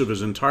 10 weeks of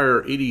his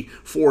entire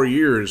 84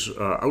 years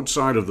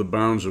outside of the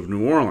bounds of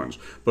New Orleans.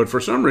 But for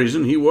some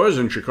reason, he was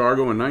in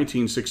Chicago in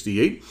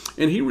 1968,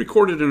 and he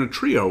recorded in a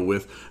trio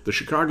with the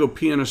Chicago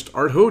pianist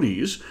Art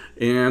Hodes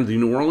and the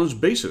New Orleans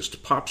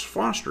bassist Pops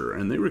Foster,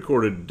 and they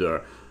recorded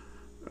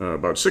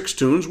about 6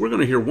 tunes. We're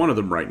going to hear one of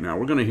them right now.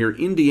 We're going to hear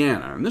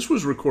Indiana, and this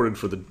was recorded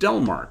for the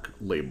Delmark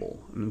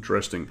label, an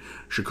interesting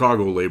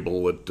Chicago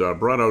label that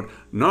brought out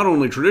not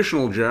only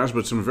traditional jazz,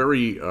 but some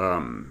very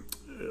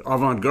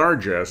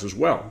avant-garde jazz as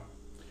well.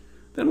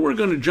 Then we're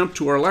going to jump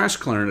to our last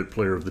clarinet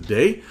player of the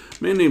day,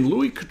 a man named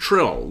Louis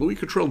Cottrell. Louis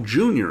Cottrell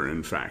Jr.,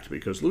 in fact,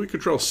 because Louis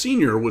Cottrell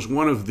Sr. was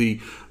one of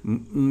the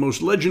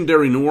most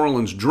legendary New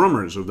Orleans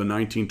drummers of the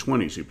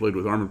 1920s. He played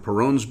with Armand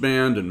Perron's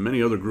band and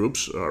many other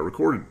groups,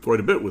 recorded quite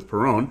a bit with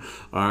Perron,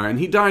 and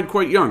he died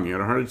quite young. He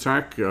had a heart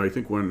attack, I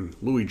think, when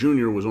Louis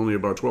Jr. was only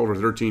about 12 or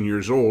 13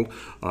 years old,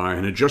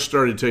 and had just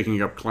started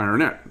taking up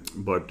clarinet.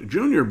 But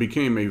Jr.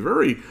 became a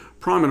very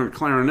prominent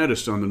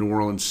clarinetist on the New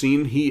Orleans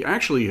scene. He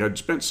actually had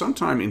spent some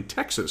time in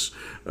Texas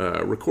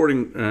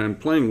recording and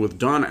playing with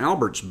Don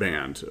Albert's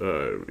band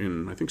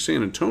in, I think,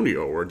 San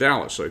Antonio or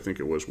Dallas, I think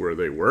it was where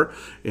they were.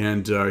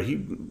 And he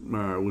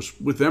was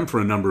with them for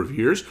a number of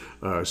years,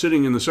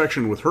 sitting in the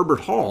section with Herbert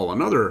Hall,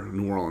 another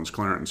New Orleans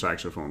clarinet and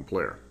saxophone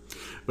player.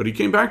 But he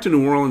came back to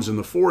New Orleans in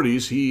the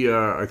 40s.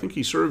 I think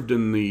he served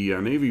in the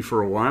Navy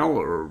for a while,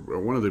 or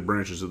one of the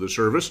branches of the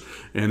service,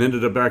 and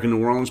ended up back in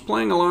New Orleans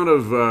playing a lot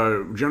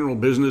of general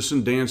business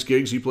and dance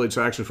gigs. He played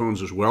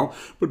saxophones as well.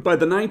 But by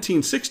the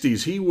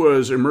 1960s, he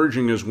was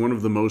emerging as one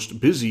of the most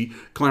busy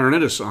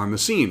clarinetists on the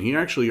scene. He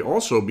actually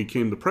also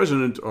became the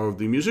president of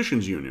the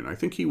Musicians Union. I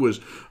think he was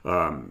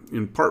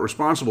in part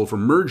responsible for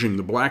merging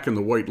the black and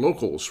the white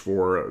locals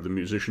for the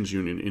Musicians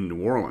Union in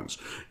New Orleans.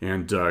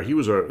 And he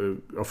was a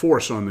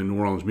force on the New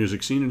Orleans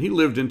music scene, and he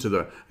lived into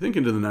the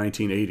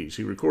 1980s.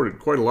 He recorded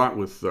quite a lot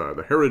with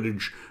the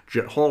Heritage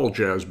Hall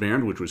Jazz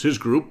Band, which was his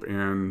group,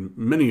 and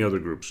many other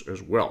groups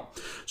as well.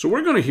 So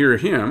we're going to hear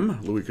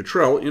him, Louis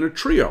Cottrell, in a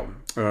trio.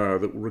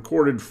 that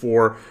recorded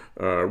for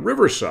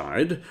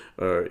Riverside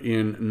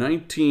in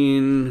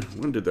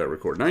when did that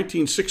record?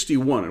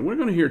 1961. And we're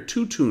going to hear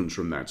two tunes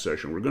from that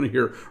session. We're going to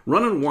hear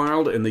Runnin'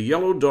 Wild and the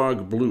Yellow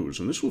Dog Blues.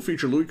 And this will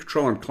feature Louis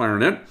Cottrell on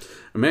clarinet,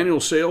 Emmanuel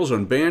Sales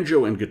on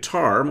banjo and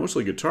guitar,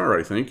 mostly guitar,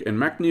 I think, and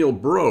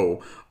MacNeil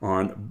Breaux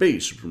on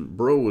bass.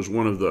 Breaux was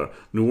one of the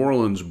New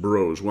Orleans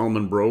Bros.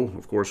 Wellman Breaux,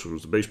 of course,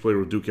 was the bass player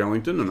with Duke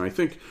Ellington, and I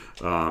think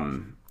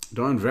Don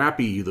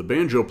Vappy, the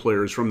banjo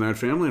player, is from that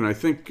family, and I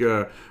think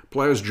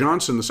Plas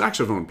Johnson, the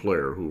saxophone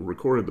player who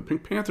recorded the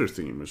Pink Panther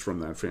theme, is from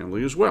that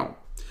family as well.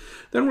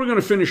 Then we're going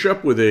to finish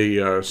up with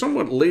a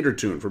somewhat later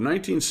tune from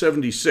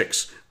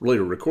 1976,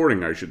 later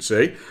recording, I should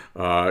say.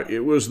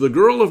 It was The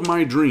Girl of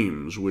My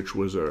Dreams, which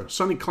was a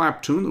Sonny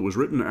Clapp tune that was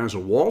written as a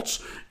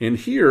waltz. And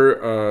here,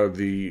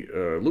 the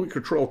Louis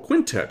Cottrell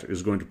Quintet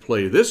is going to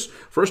play this,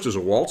 first as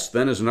a waltz,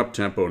 then as an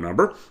up-tempo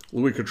number.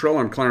 Louis Cottrell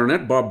on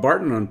clarinet, Bob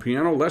Barton on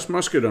piano, Les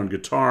Muscat on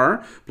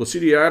guitar,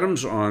 Placidi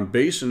Adams on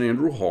bass, and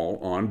Andrew Hall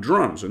on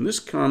drums. And this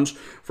comes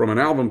from an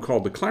album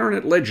called The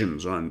Clarinet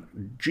Legends on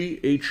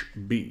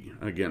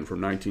GHB, again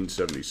from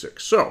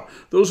 1976. So,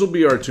 those will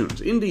be our tunes.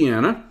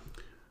 Indiana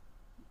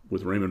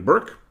with Raymond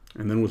Burke,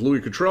 and then with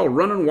Louis Cottrell,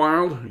 Runnin'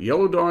 Wild,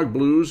 Yellow Dog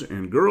Blues,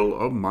 and Girl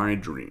of My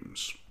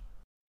Dreams.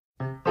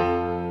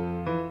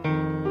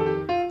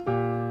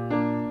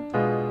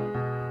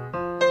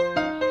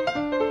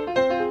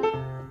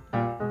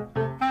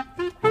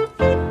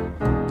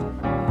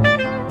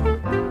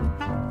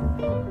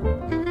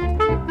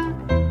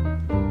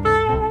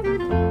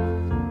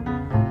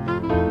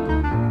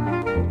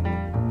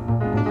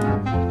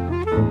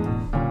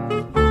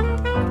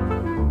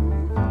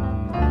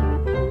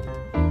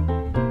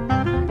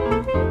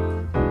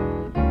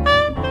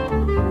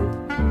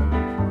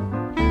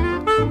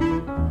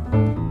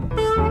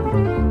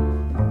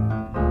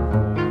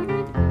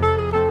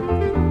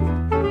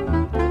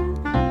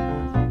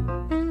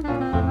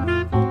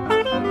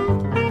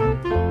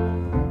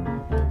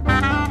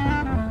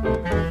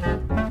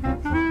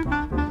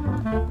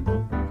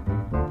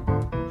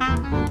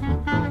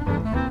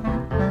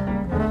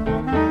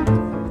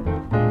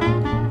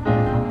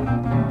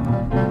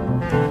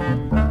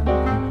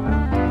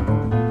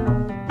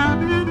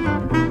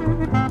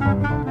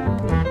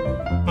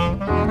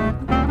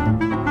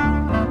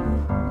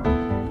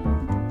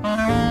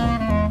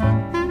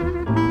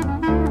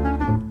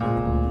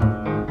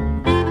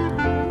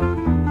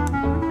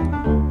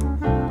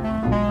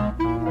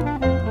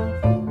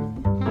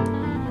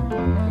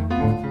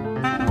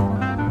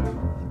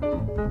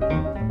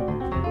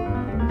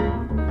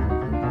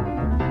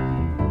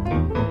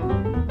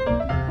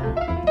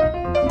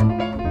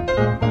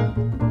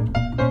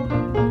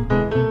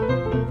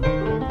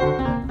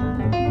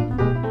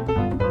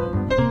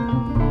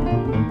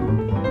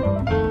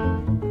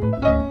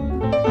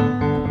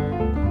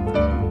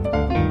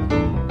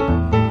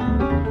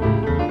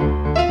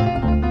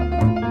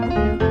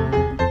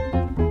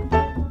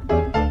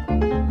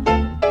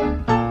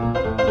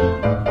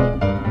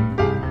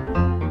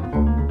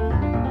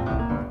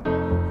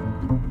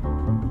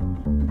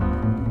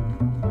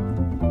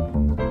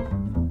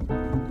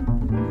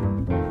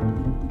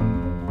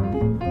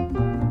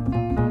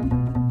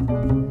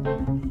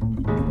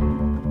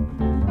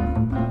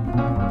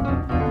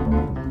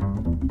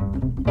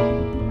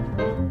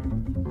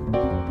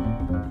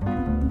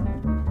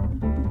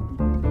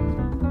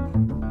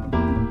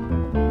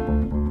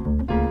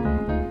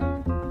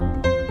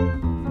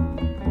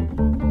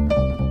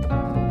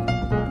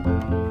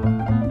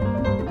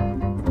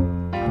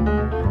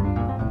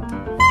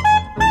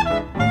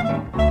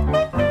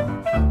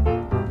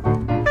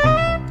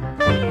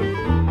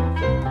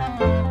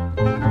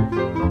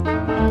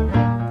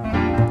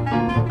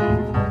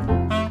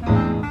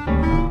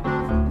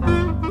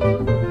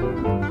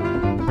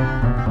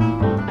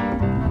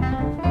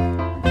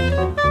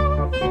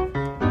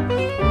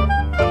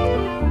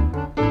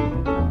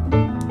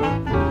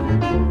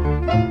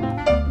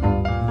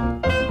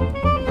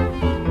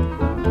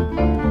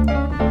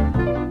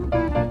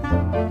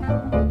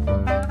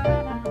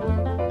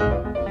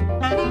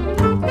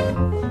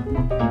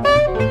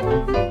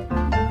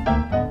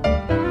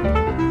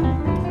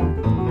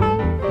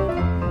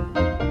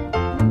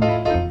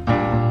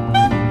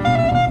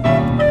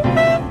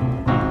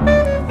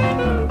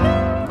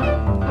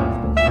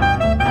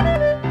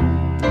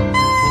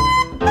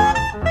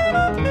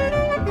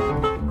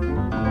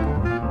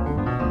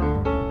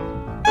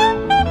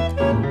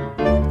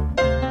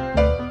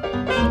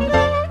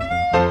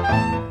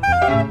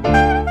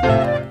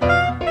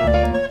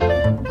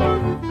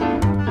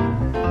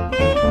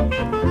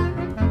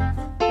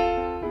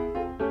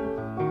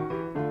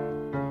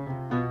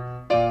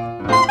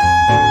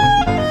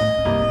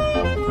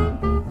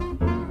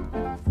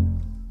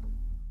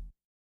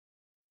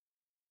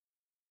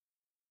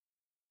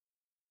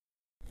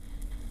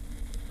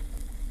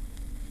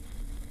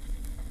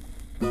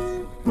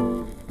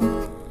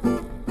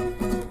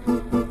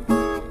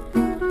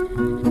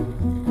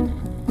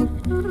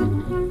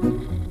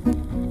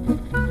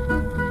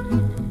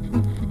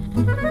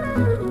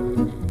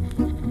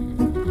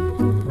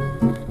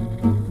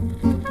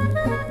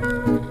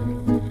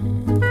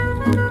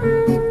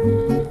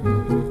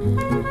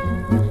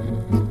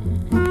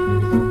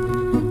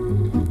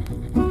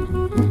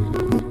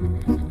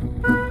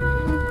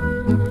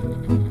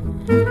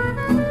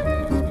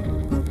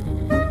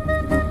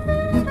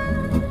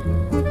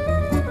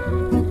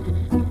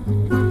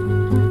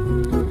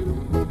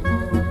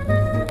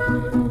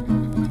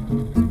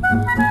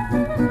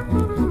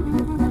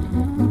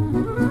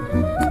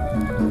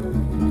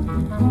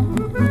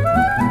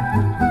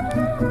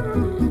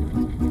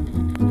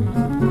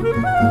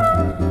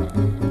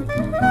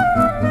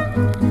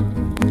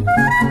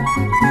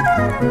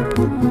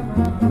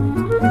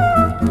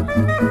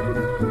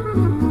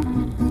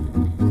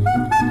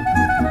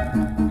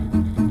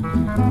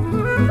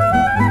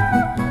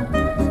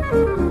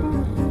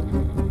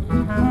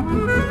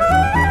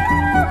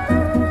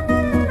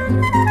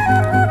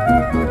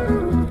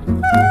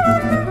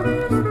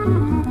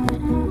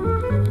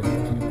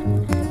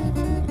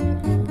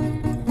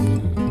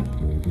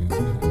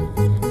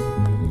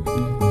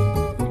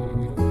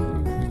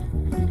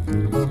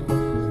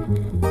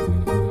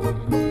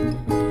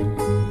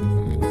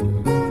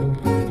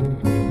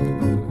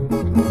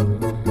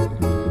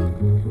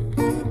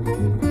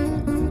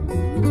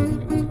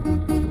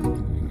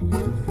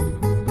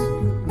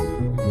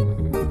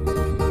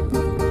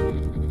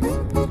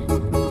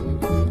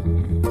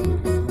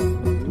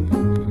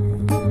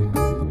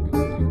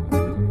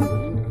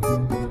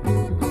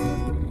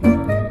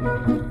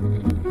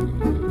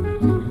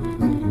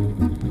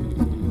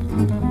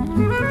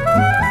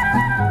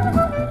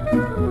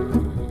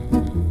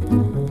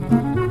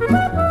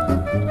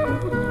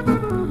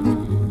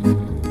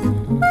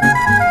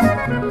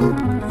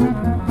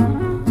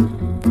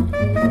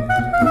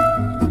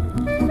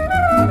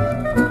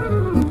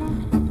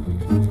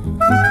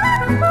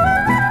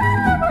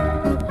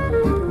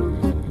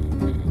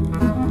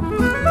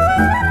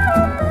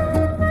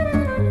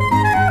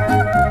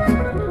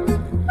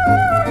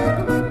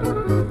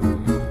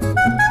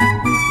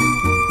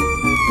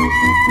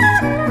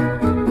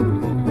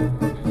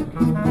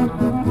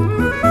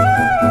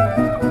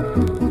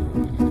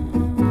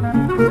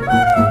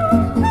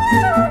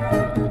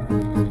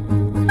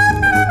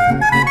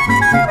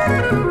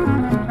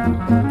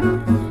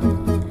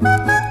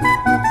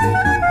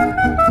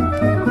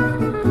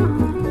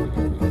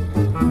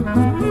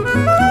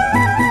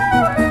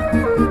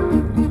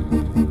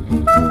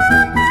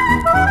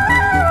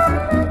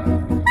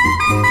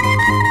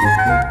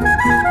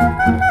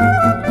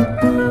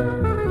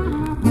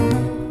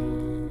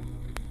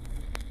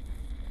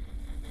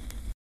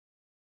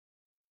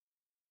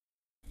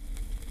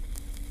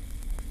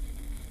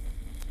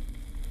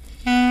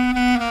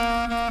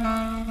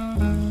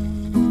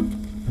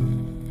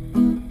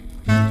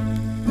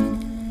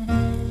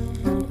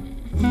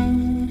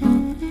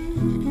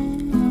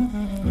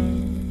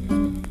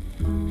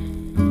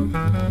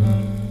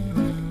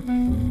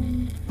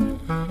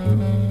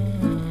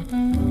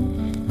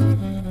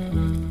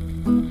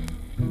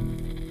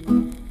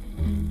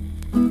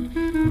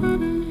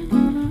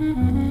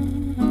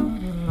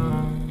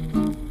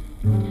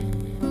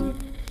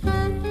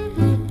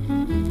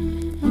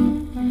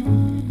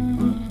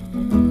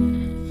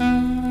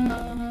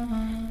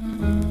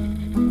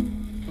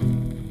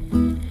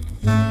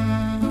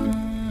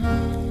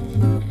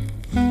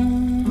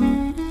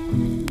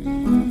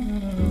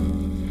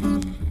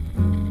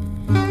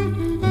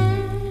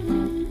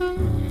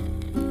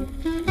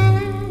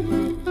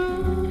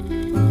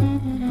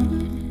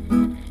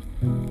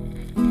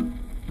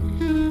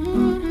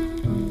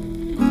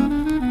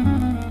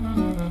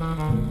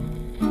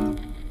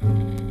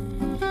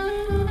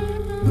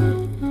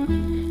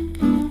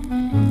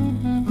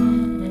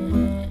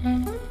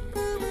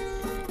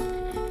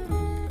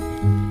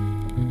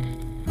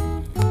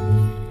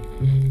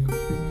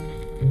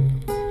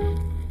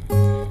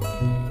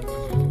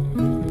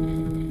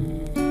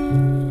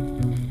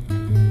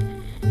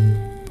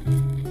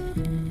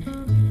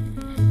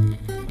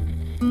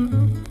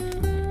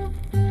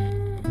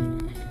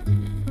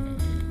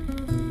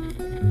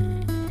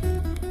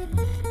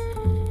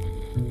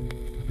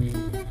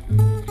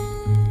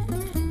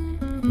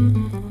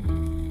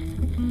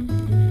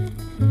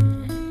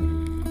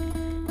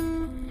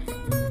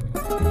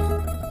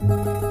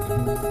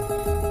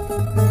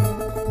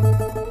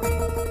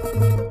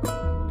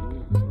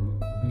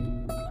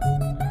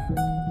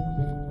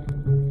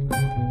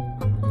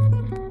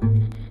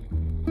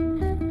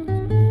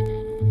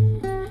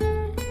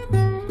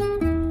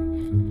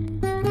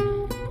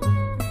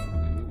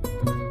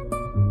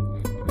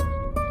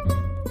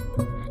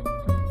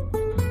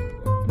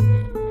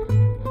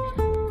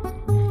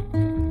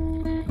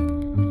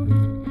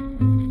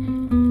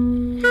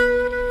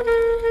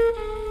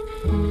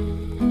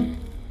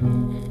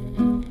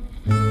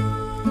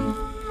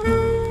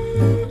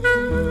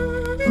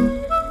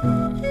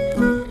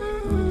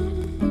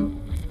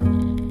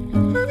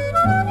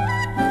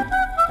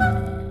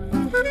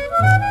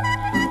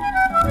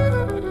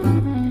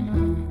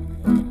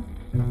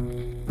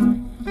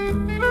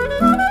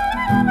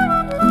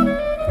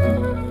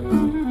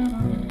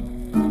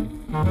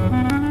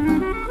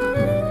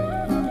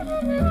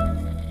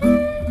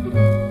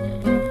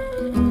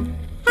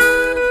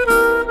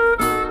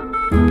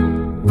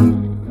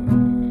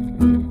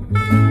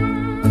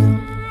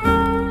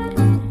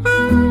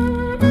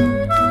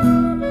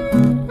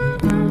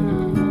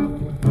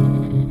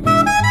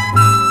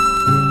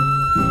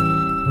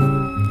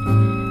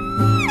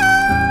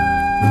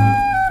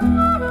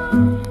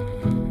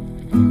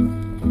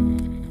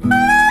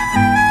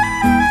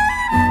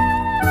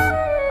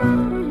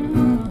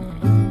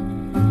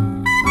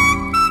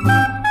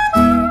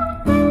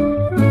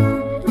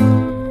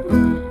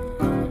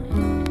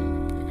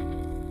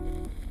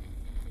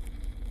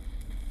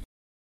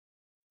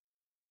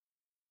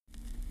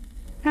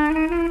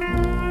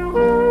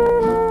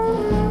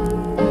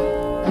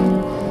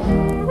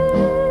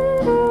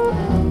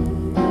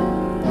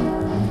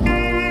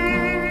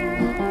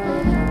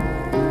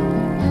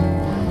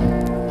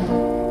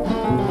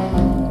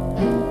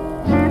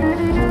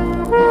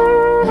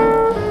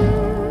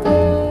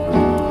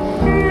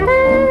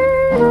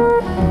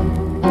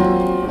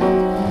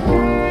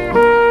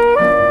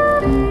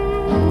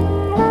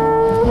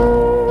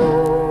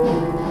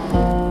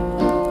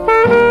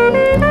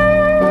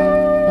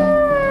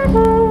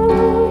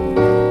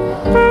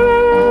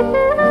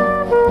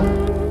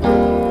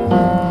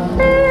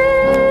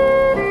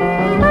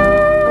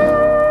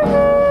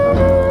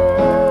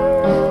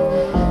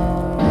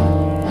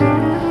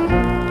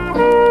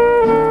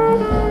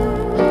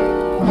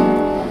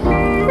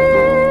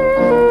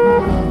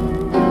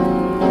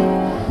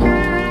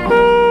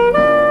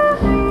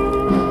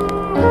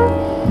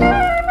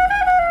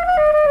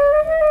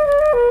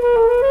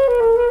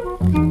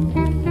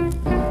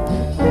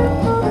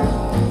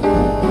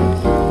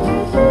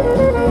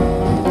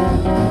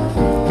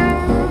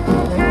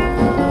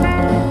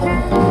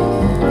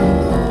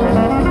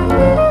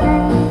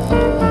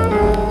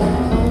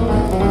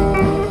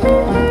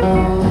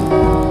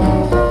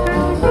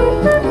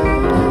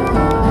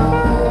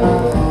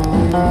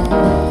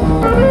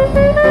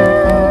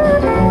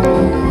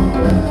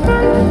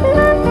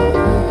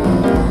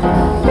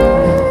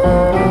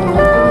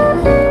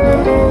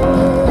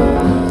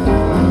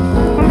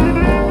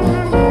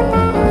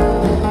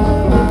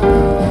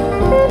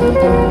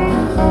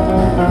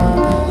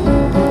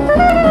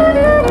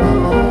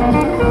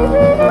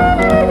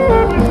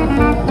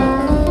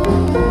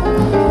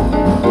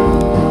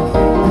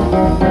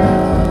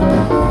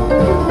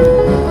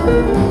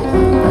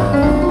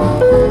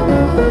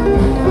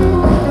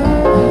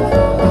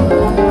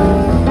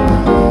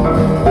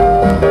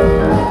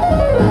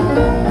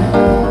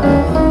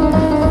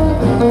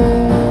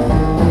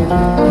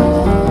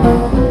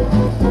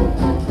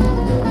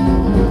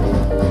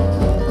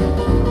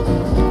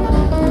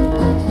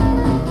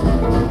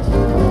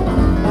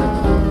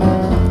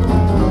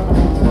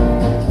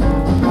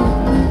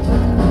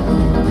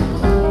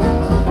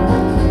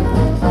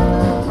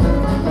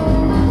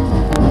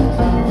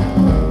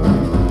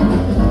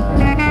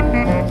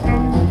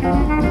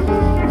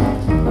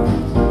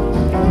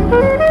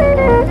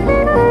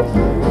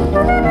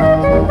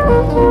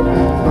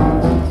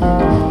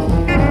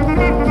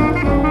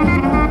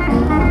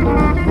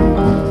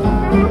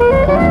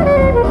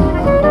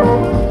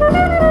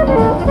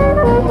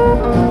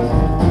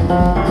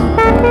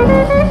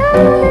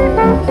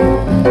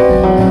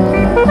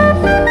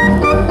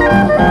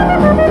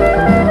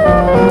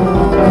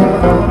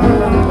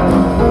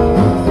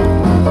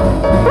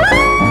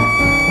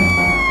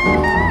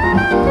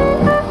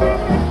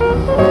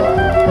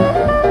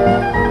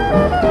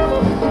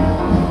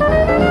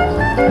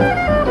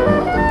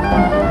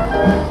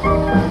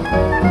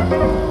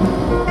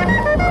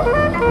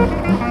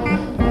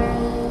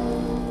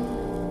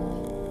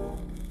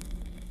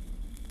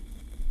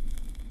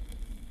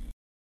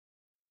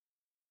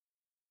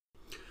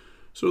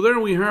 So there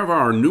we have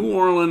our New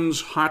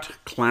Orleans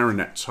hot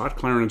clarinets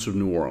of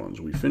New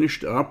Orleans. We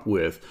finished up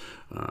with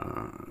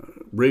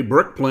Ray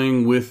Burke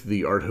playing with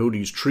the Art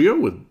Hodes Trio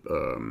with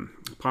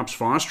Pops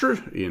Foster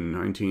in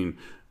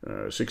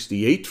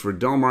 1968 for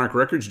Delmark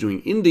Records,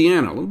 doing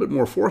Indiana, a little bit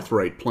more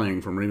forthright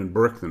playing from Raymond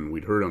Burke than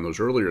we'd heard on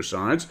those earlier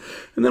sides.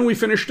 And then we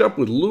finished up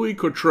with Louis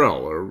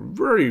Cottrell, a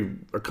very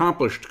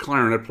accomplished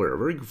clarinet player, a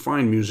very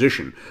fine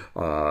musician,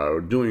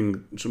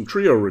 doing some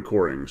trio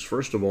recordings,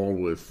 first of all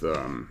with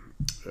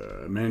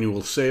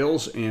Emmanuel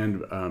Sales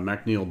and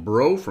MacNeil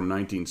Breau from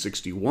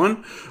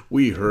 1961.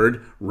 We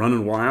heard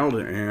Runnin' Wild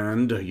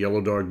and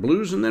Yellow Dog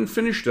Blues, and then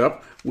finished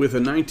up with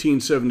a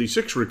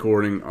 1976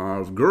 recording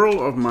of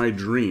Girl of My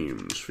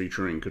Dreams,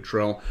 featuring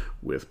Cottrell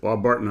with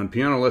Bob Barton on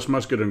piano, Les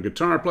Muscat on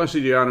guitar,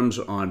 Placido Adams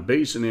on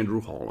bass, and Andrew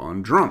Hall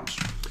on drums.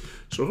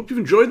 So I hope you've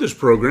enjoyed this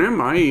program.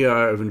 I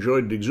have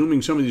enjoyed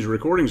exhuming some of these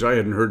recordings I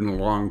hadn't heard in a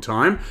long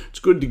time. It's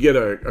good to get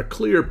a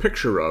clear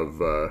picture of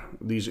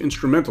these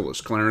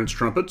instrumentalists, clarinets,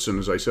 trumpets, and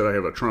as I said, I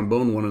have a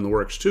trombone one in the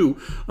works too,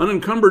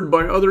 unencumbered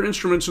by other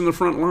instruments in the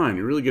front line.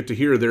 You really get to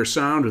hear their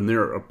sound and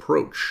their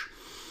approach.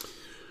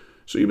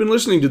 So you've been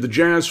listening to the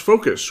Jazz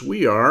Focus.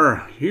 We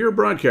are here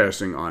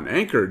broadcasting on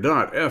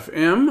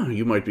Anchor.fm.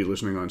 You might be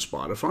listening on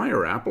Spotify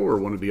or Apple or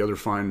one of the other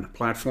fine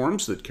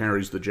platforms that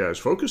carries the Jazz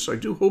Focus. I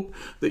do hope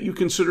that you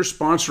consider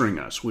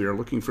sponsoring us. We are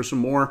looking for some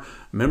more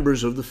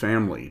members of the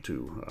family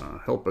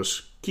to help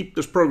us keep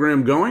this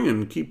program going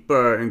and keep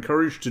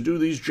encouraged to do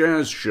these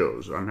jazz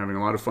shows. I'm having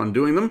a lot of fun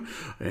doing them,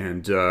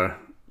 and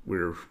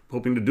we're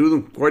hoping to do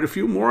them quite a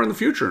few more in the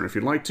future. And if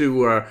you'd like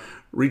to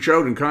reach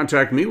out and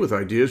contact me with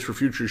ideas for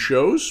future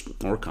shows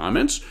or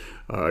comments,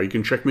 you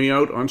can check me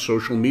out on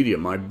social media.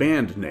 My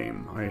band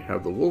name, I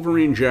have the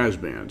Wolverine Jazz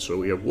Band. So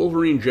we have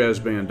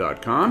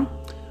WolverineJazzBand.com,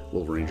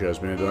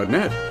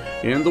 WolverineJazzBand.net,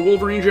 and the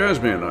Wolverine Jazz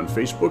Band on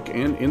Facebook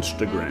and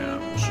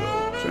Instagram.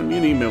 So send me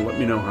an email, let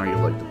me know how you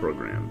like the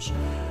programs.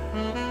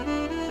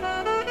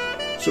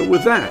 So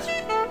with that,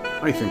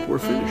 I think we're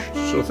finished.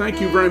 So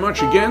thank you very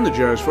much again, the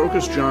Jazz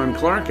Focus, John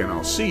Clark, and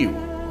I'll see you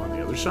on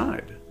the other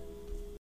side.